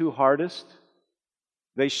take the two hardest.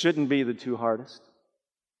 They shouldn't be the two hardest.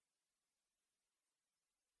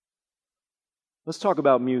 Let's talk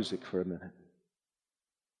about music for a minute.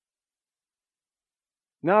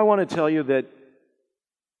 Now I want to tell you that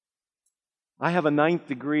I have a ninth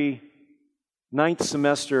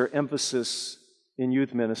semester emphasis in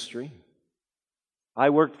youth ministry. I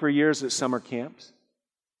worked for years at summer camps.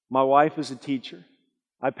 My wife is a teacher.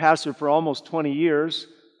 I pastored for almost 20 years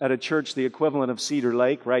at a church the equivalent of Cedar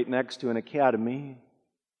Lake, right next to an academy.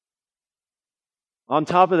 On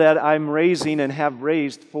top of that, I'm raising and have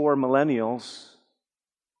raised 4 millennials.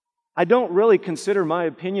 I don't really consider my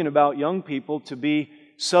opinion about young people to be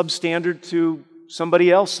substandard to somebody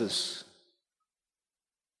else's.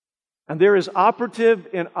 And there is operative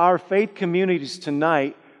in our faith communities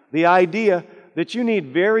tonight the idea that you need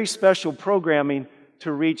very special programming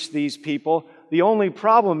to reach these people. The only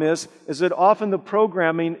problem is that often the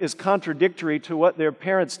programming is contradictory to what their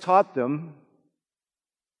parents taught them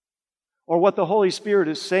or what the Holy Spirit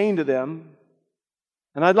is saying to them.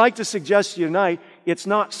 And I'd like to suggest to you tonight, it's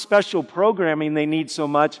not special programming they need so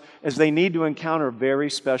much as they need to encounter very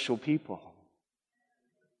special people.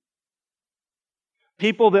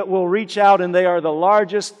 People that will reach out, and they are the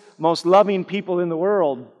largest, most loving people in the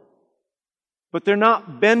world. But they're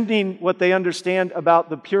not bending what they understand about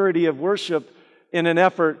the purity of worship in an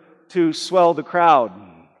effort to swell the crowd.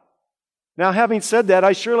 Now, having said that,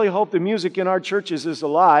 I surely hope the music in our churches is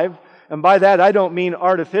alive. And by that, I don't mean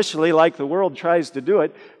artificially like the world tries to do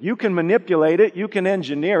it. You can manipulate it. You can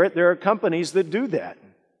engineer it. There are companies that do that.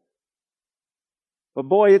 But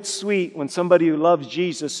boy, it's sweet when somebody who loves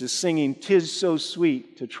Jesus is singing, "'Tis so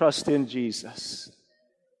sweet to trust in Jesus."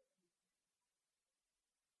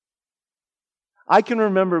 I can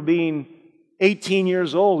remember being 18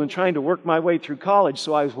 years old and trying to work my way through college,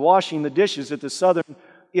 so I was washing the dishes at the Southern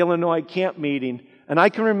Illinois camp meeting. And I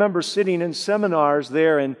can remember sitting in seminars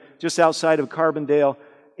there and just outside of Carbondale,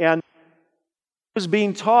 and I was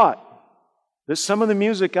being taught that some of the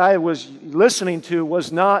music I was listening to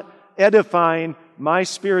was not edifying my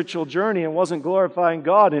spiritual journey and wasn't glorifying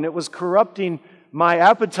God, and it was corrupting my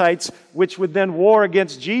appetites, which would then war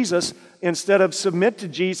against Jesus instead of submit to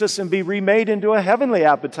Jesus and be remade into a heavenly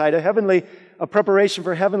appetite, a preparation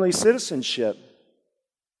for heavenly citizenship.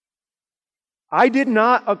 I did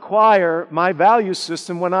not acquire my value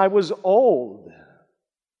system when I was old.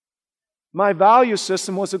 My value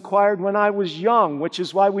system was acquired when I was young, which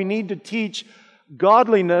is why we need to teach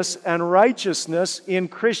godliness and righteousness in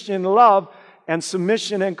Christian love and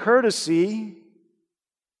submission and courtesy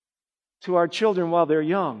to our children while they're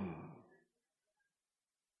young.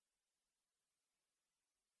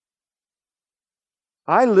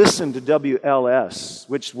 I listened to WLS,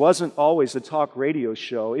 which wasn't always a talk radio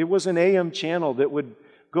show. It was an AM channel that would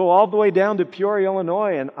go all the way down to Peoria,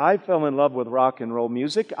 Illinois, and I fell in love with rock and roll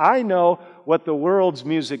music. I know what the world's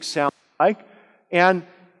music sounds like, and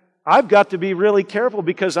I've got to be really careful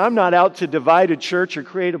because I'm not out to divide a church or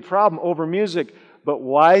create a problem over music, but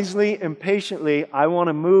wisely and patiently, I want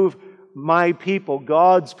to move my people,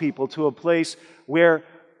 God's people, to a place where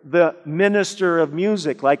the minister of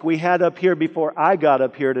music, like we had up here before I got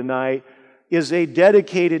up here tonight, is a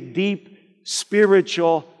dedicated, deep,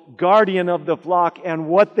 spiritual guardian of the flock, and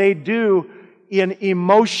what they do in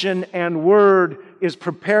emotion and word is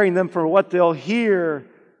preparing them for what they'll hear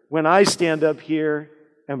when I stand up here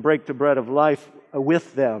and break the bread of life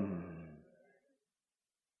with them.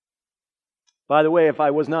 By the way, if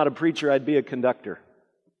I was not a preacher, I'd be a conductor.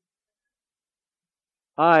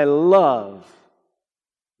 I love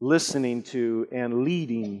listening to and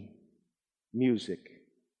leading music.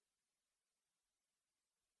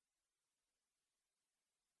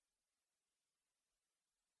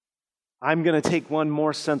 I'm going to take one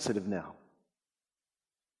more sensitive now.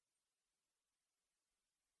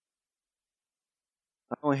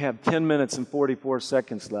 I only have 10 minutes and 44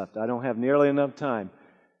 seconds left. I don't have nearly enough time.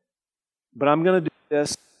 But I'm going to do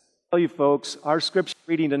this. I'll tell you folks, our scripture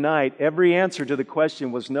reading tonight, every answer to the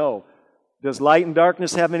question was no. Does light and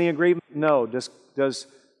darkness have any agreement? No. Does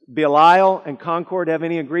Belial and Concord have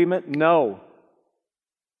any agreement? No.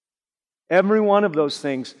 Every one of those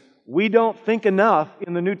things. We don't think enough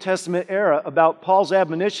in the New Testament era about Paul's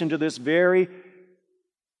admonition to this very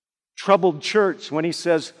troubled church when he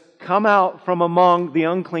says, come out from among the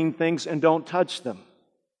unclean things and don't touch them.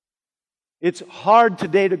 It's hard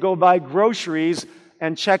today to go buy groceries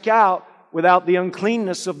and check out without the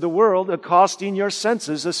uncleanness of the world accosting your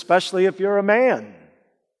senses, especially if you're a man.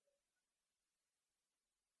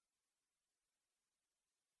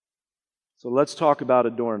 So let's talk about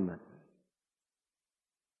adornment.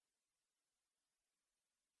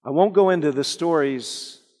 I won't go into the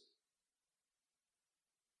stories.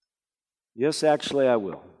 Yes, actually, I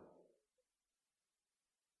will.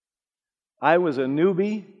 I was a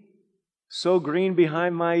newbie, so green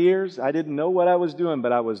behind my ears, I didn't know what I was doing,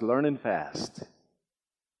 but I was learning fast.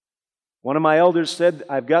 One of my elders said,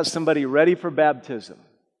 I've got somebody ready for baptism.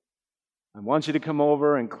 I want you to come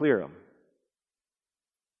over and clear them.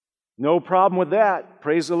 No problem with that.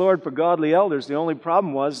 Praise the Lord for godly elders. The only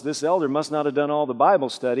problem was this elder must not have done all the Bible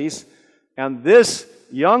studies. And this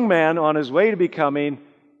young man on his way to becoming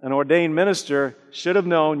an ordained minister should have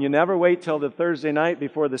known you never wait till the Thursday night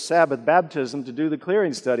before the Sabbath baptism to do the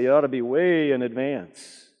clearing study. It ought to be way in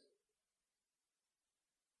advance.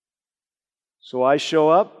 So I show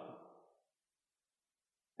up,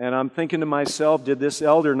 and I'm thinking to myself, did this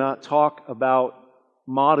elder not talk about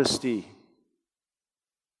modesty?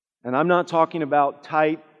 And I'm not talking about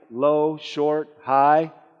tight, low, short,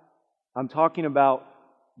 high. I'm talking about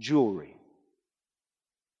jewelry.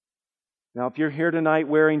 Now, if you're here tonight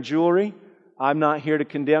wearing jewelry, I'm not here to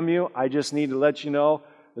condemn you. I just need to let you know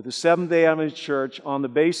that the Seventh-day Adventist Church, on the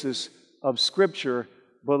basis of Scripture,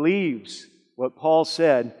 believes what Paul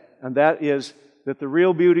said, and that is that the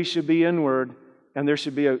real beauty should be inward, and there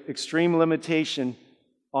should be an extreme limitation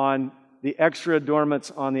on the extra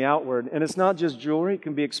adornments on the outward. And it's not just jewelry, it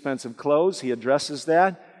can be expensive clothes. He addresses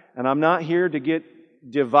that. And I'm not here to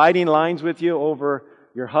get dividing lines with you over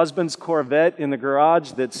your husband's Corvette in the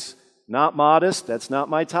garage that's not modest. That's not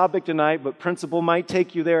my topic tonight, but principle might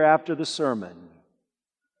take you there after the sermon.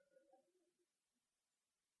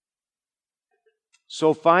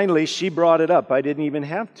 So finally, she brought it up. I didn't even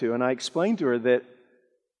have to. And I explained to her that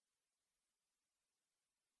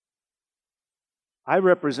I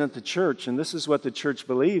represent the church, and this is what the church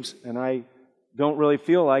believes, and I don't really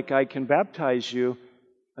feel like I can baptize you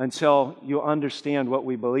until you understand what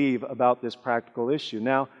we believe about this practical issue.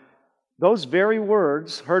 Now, those very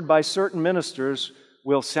words heard by certain ministers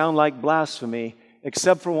will sound like blasphemy,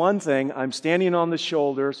 except for one thing. I'm standing on the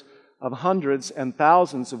shoulders of hundreds and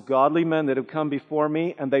thousands of godly men that have come before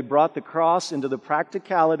me, and they brought the cross into the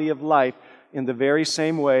practicality of life in the very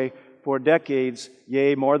same way for decades,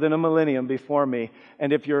 yea, more than a millennium before me.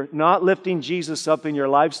 And if you're not lifting Jesus up in your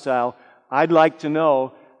lifestyle, I'd like to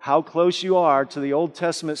know how close you are to the Old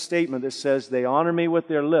Testament statement that says, they honor me with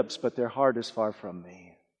their lips, but their heart is far from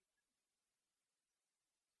me.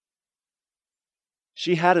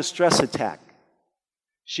 She had a stress attack.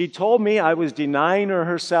 She told me I was denying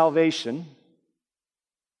her salvation,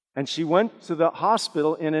 and she went to the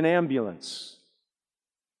hospital in an ambulance.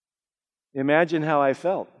 Imagine how I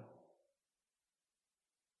felt.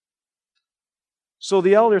 So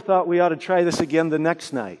the elder thought we ought to try this again the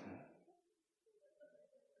next night.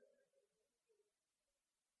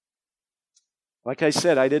 Like I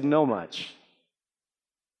said, I didn't know much.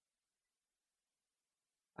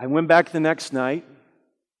 I went back the next night,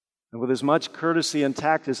 and with as much courtesy and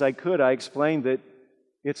tact as I could, I explained that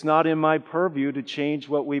it's not in my purview to change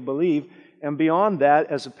what we believe. And beyond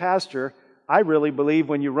that, as a pastor, I really believe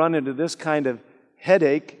when you run into this kind of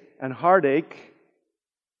headache and heartache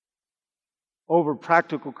over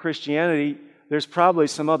practical Christianity, there's probably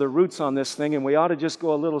some other roots on this thing, and we ought to just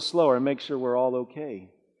go a little slower and make sure we're all okay.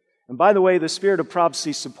 And by the way, the spirit of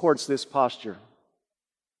prophecy supports this posture.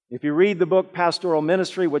 If you read the book Pastoral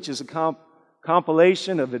Ministry, which is a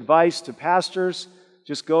compilation of advice to pastors,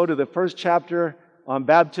 just go to the first chapter on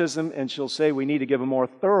baptism, and she'll say we need to give a more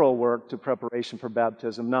thorough work to preparation for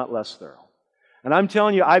baptism, not less thorough. And I'm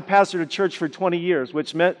telling you, I pastored a church for 20 years,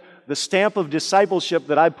 which meant the stamp of discipleship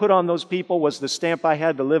that I put on those people was the stamp I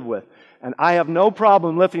had to live with. And I have no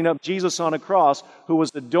problem lifting up Jesus on a cross, who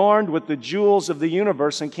was adorned with the jewels of the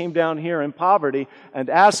universe and came down here in poverty, and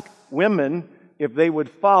ask women if they would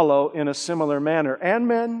follow in a similar manner. And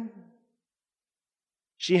men.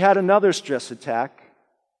 She had another stress attack,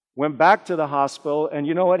 went back to the hospital, and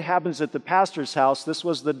you know what happens at the pastor's house? This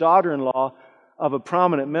was the daughter-in-law of a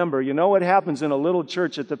prominent member. You know what happens in a little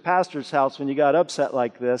church at the pastor's house when you got upset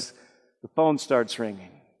like this? The phone starts ringing.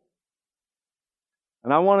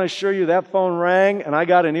 And I want to assure you that phone rang, and I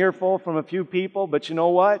got an earful from a few people, but you know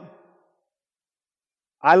what?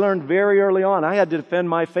 I learned very early on I had to defend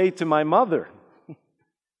my faith to my mother.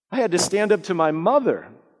 I had to stand up to my mother.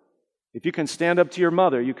 If you can stand up to your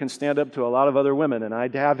mother, you can stand up to a lot of other women, and I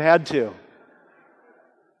have had to.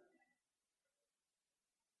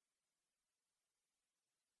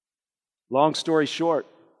 Long story short,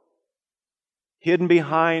 hidden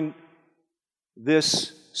behind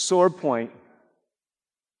this sword point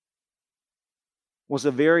was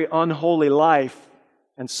a very unholy life.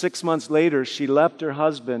 And 6 months later, she left her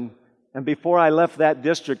husband. And before I left that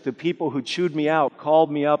district, the people who chewed me out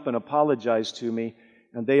called me up and apologized to me.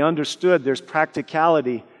 And they understood there's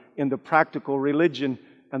practicality in the practical religion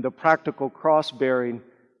and the practical cross-bearing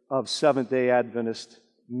of Seventh-day Adventist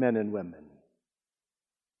men and women.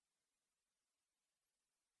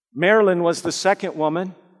 Marilyn was the second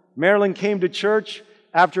woman. Marilyn came to church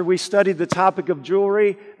after we studied the topic of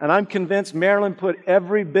jewelry, and I'm convinced Marilyn put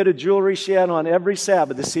every bit of jewelry she had on every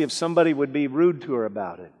Sabbath to see if somebody would be rude to her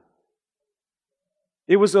about it.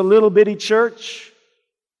 It was a little bitty church.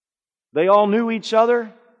 They all knew each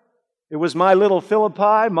other. It was my little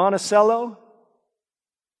Philippi, Monticello.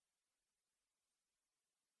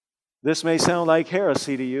 This may sound like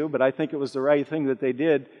heresy to you, but I think it was the right thing that they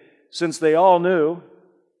did. Since they all knew,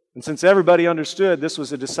 and since everybody understood this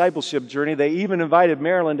was a discipleship journey, they even invited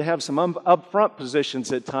Marilyn to have some upfront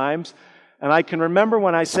positions at times. And I can remember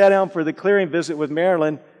when I sat down for the clearing visit with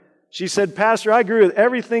Marilyn, she said, "Pastor, I agree with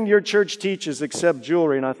everything your church teaches except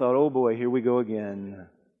jewelry." And I thought, oh boy, here we go again.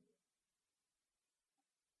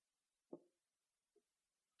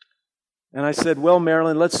 And I said, "Well,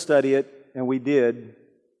 Marilyn, let's study it." And we did.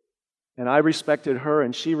 And I respected her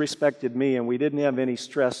and she respected me, and we didn't have any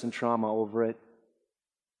stress and trauma over it.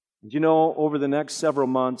 You know, over the next several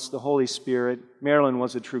months, the Holy Spirit, Marilyn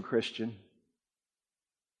was a true Christian.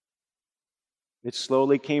 It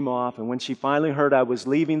slowly came off, and when she finally heard I was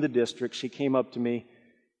leaving the district, she came up to me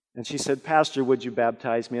and she said, "Pastor, would you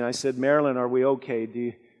baptize me?" And I said, "Marilyn, are we okay?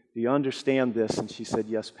 Do you understand this?" And she said,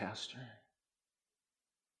 "Yes, Pastor."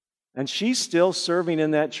 And she's still serving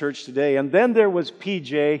in that church today. And then there was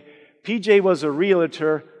PJ. PJ was a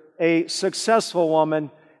realtor, a successful woman,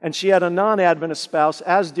 and she had a non-Adventist spouse,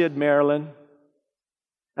 as did Marilyn.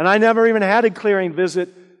 And I never even had a clearing visit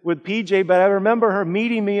with PJ, but I remember her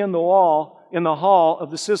meeting me in the hall of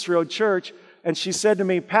the Cicero Church, and she said to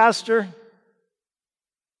me, "Pastor,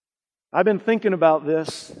 I've been thinking about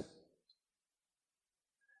this,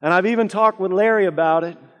 and I've even talked with Larry about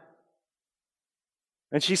it."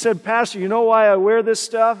 And she said, "Pastor, you know why I wear this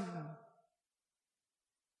stuff?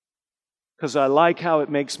 Because I like how it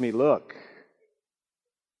makes me look.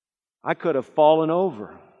 I could have fallen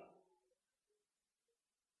over."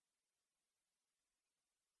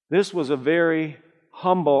 This was a very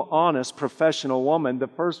humble, honest, professional woman, the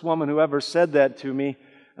first woman who ever said that to me,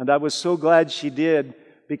 and I was so glad she did,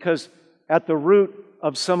 because at the root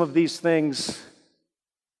of some of these things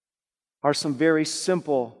are some very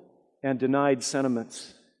simple and denied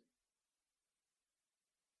sentiments.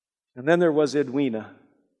 And then there was Edwina.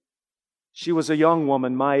 She was a young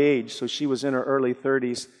woman, my age, so she was in her early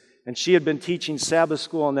 30s. And she had been teaching Sabbath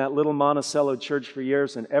school in that little Monticello church for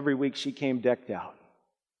years, and every week she came decked out.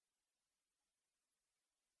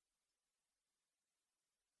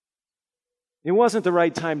 It wasn't the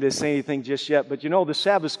right time to say anything just yet, but you know, the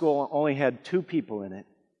Sabbath school only had 2 people in it.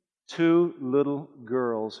 2 little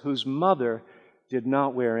girls whose mother did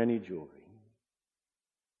not wear any jewelry.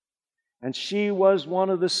 And she was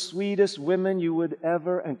one of the sweetest women you would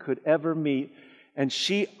ever and could ever meet. And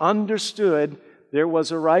she understood there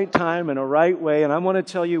was a right time and a right way. And I want to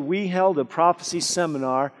tell you, we held a prophecy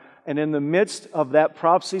seminar. And in the midst of that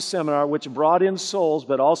prophecy seminar, which brought in souls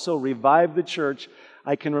but also revived the church,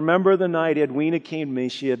 I can remember the night Edwina came to me.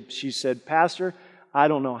 She said, "Pastor, I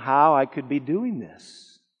don't know how I could be doing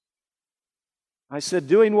this." I said,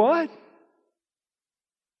 "Doing what?"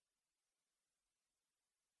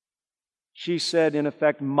 She said, in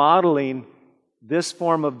effect, modeling this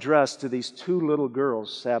form of dress to these 2 little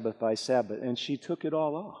girls, Sabbath by Sabbath, and she took it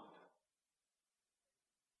all off.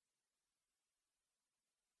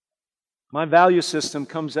 My value system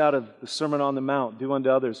comes out of the Sermon on the Mount, "Do unto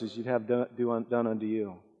others as you'd have done unto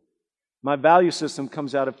you." My value system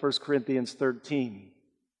comes out of 1 Corinthians 13,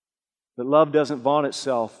 that love doesn't vaunt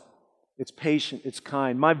itself, it's patient, it's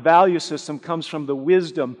kind. My value system comes from the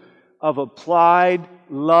wisdom of applied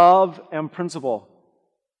love and principle.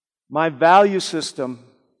 My value system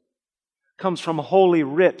comes from Holy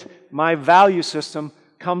Writ. My value system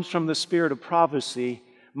comes from the spirit of prophecy.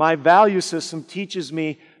 My value system teaches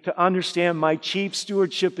me to understand my chief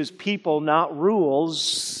stewardship is people, not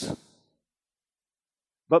rules.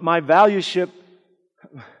 But my value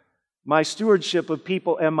my stewardship of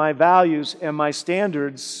people and my values and my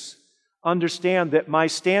standards, understand that my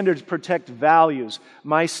standards protect values.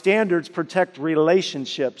 My standards protect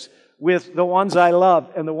relationships with the ones I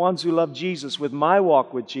love and the ones who love Jesus, with my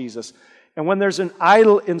walk with Jesus. And when there's an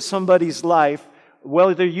idol in somebody's life,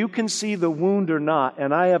 whether you can see the wound or not,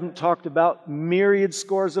 and I haven't talked about myriad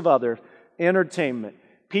scores of other entertainment.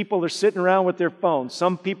 People are sitting around with their phones.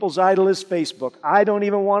 Some people's idol is Facebook. I don't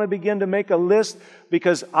even want to begin to make a list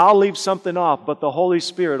because I'll leave something off, but the Holy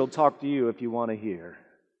Spirit will talk to you if you want to hear.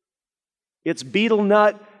 It's betel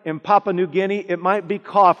nut in Papua New Guinea. It might be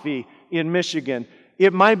coffee in Michigan.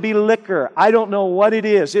 It might be liquor. I don't know what it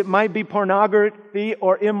is. It might be pornography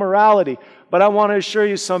or immorality. But I want to assure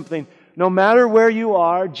you something. No matter where you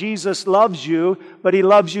are, Jesus loves you, but He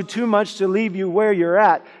loves you too much to leave you where you're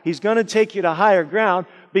at. He's going to take you to higher ground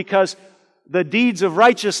because the deeds of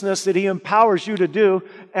righteousness that He empowers you to do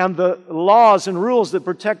and the laws and rules that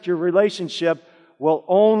protect your relationship will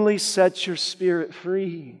only set your spirit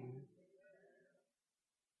free.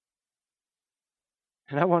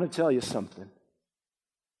 And I want to tell you something.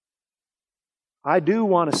 I do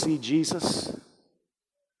want to see Jesus,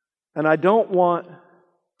 and I don't want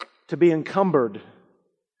to be encumbered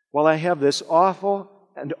while I have this awful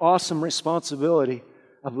and awesome responsibility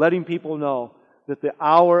of letting people know that the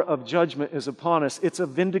hour of judgment is upon us. It's a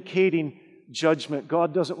vindicating judgment.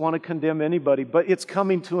 God doesn't want to condemn anybody, but it's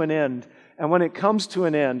coming to an end. And when it comes to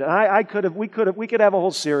an end, and we could have a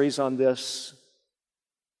whole series on this.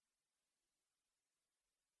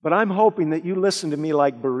 But I'm hoping that you listen to me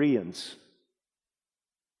like Bereans.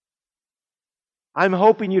 I'm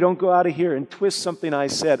hoping you don't go out of here and twist something I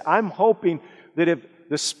said. I'm hoping that if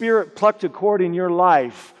the Spirit plucked a cord in your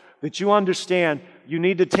life, that you understand you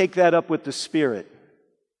need to take that up with the Spirit.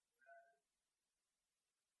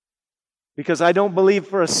 Because I don't believe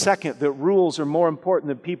for a second that rules are more important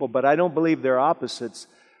than people, but I don't believe they're opposites.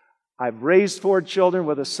 I've raised 4 children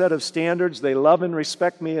with a set of standards. They love and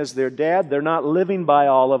respect me as their dad. They're not living by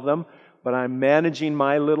all of them, but I'm managing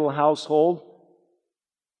my little household.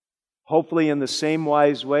 Hopefully in the same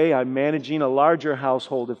wise way, I'm managing a larger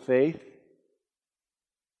household of faith.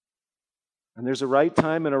 And there's a right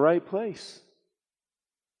time and a right place.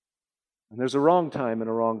 And there's a wrong time and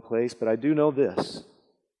a wrong place, but I do know this.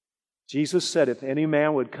 Jesus said, if any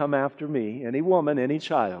man would come after me, any woman, any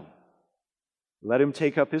child, let him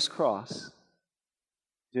take up his cross,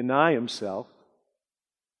 deny himself,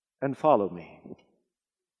 and follow me.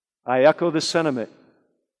 I echo the sentiment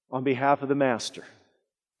on behalf of the Master.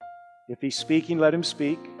 If He's speaking, let Him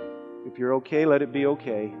speak. If you're okay, let it be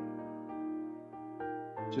okay.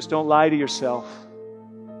 Just don't lie to yourself.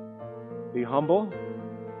 Be humble,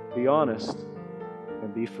 be honest,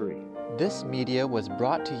 and be free. This media was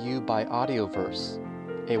brought to you by Audioverse,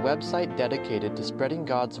 a website dedicated to spreading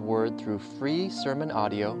God's Word through free sermon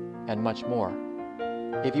audio and much more.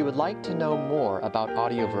 If you would like to know more about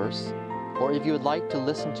Audioverse, or if you would like to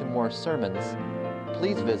listen to more sermons,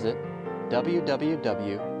 please visit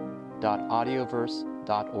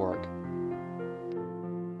www.audioverse.org.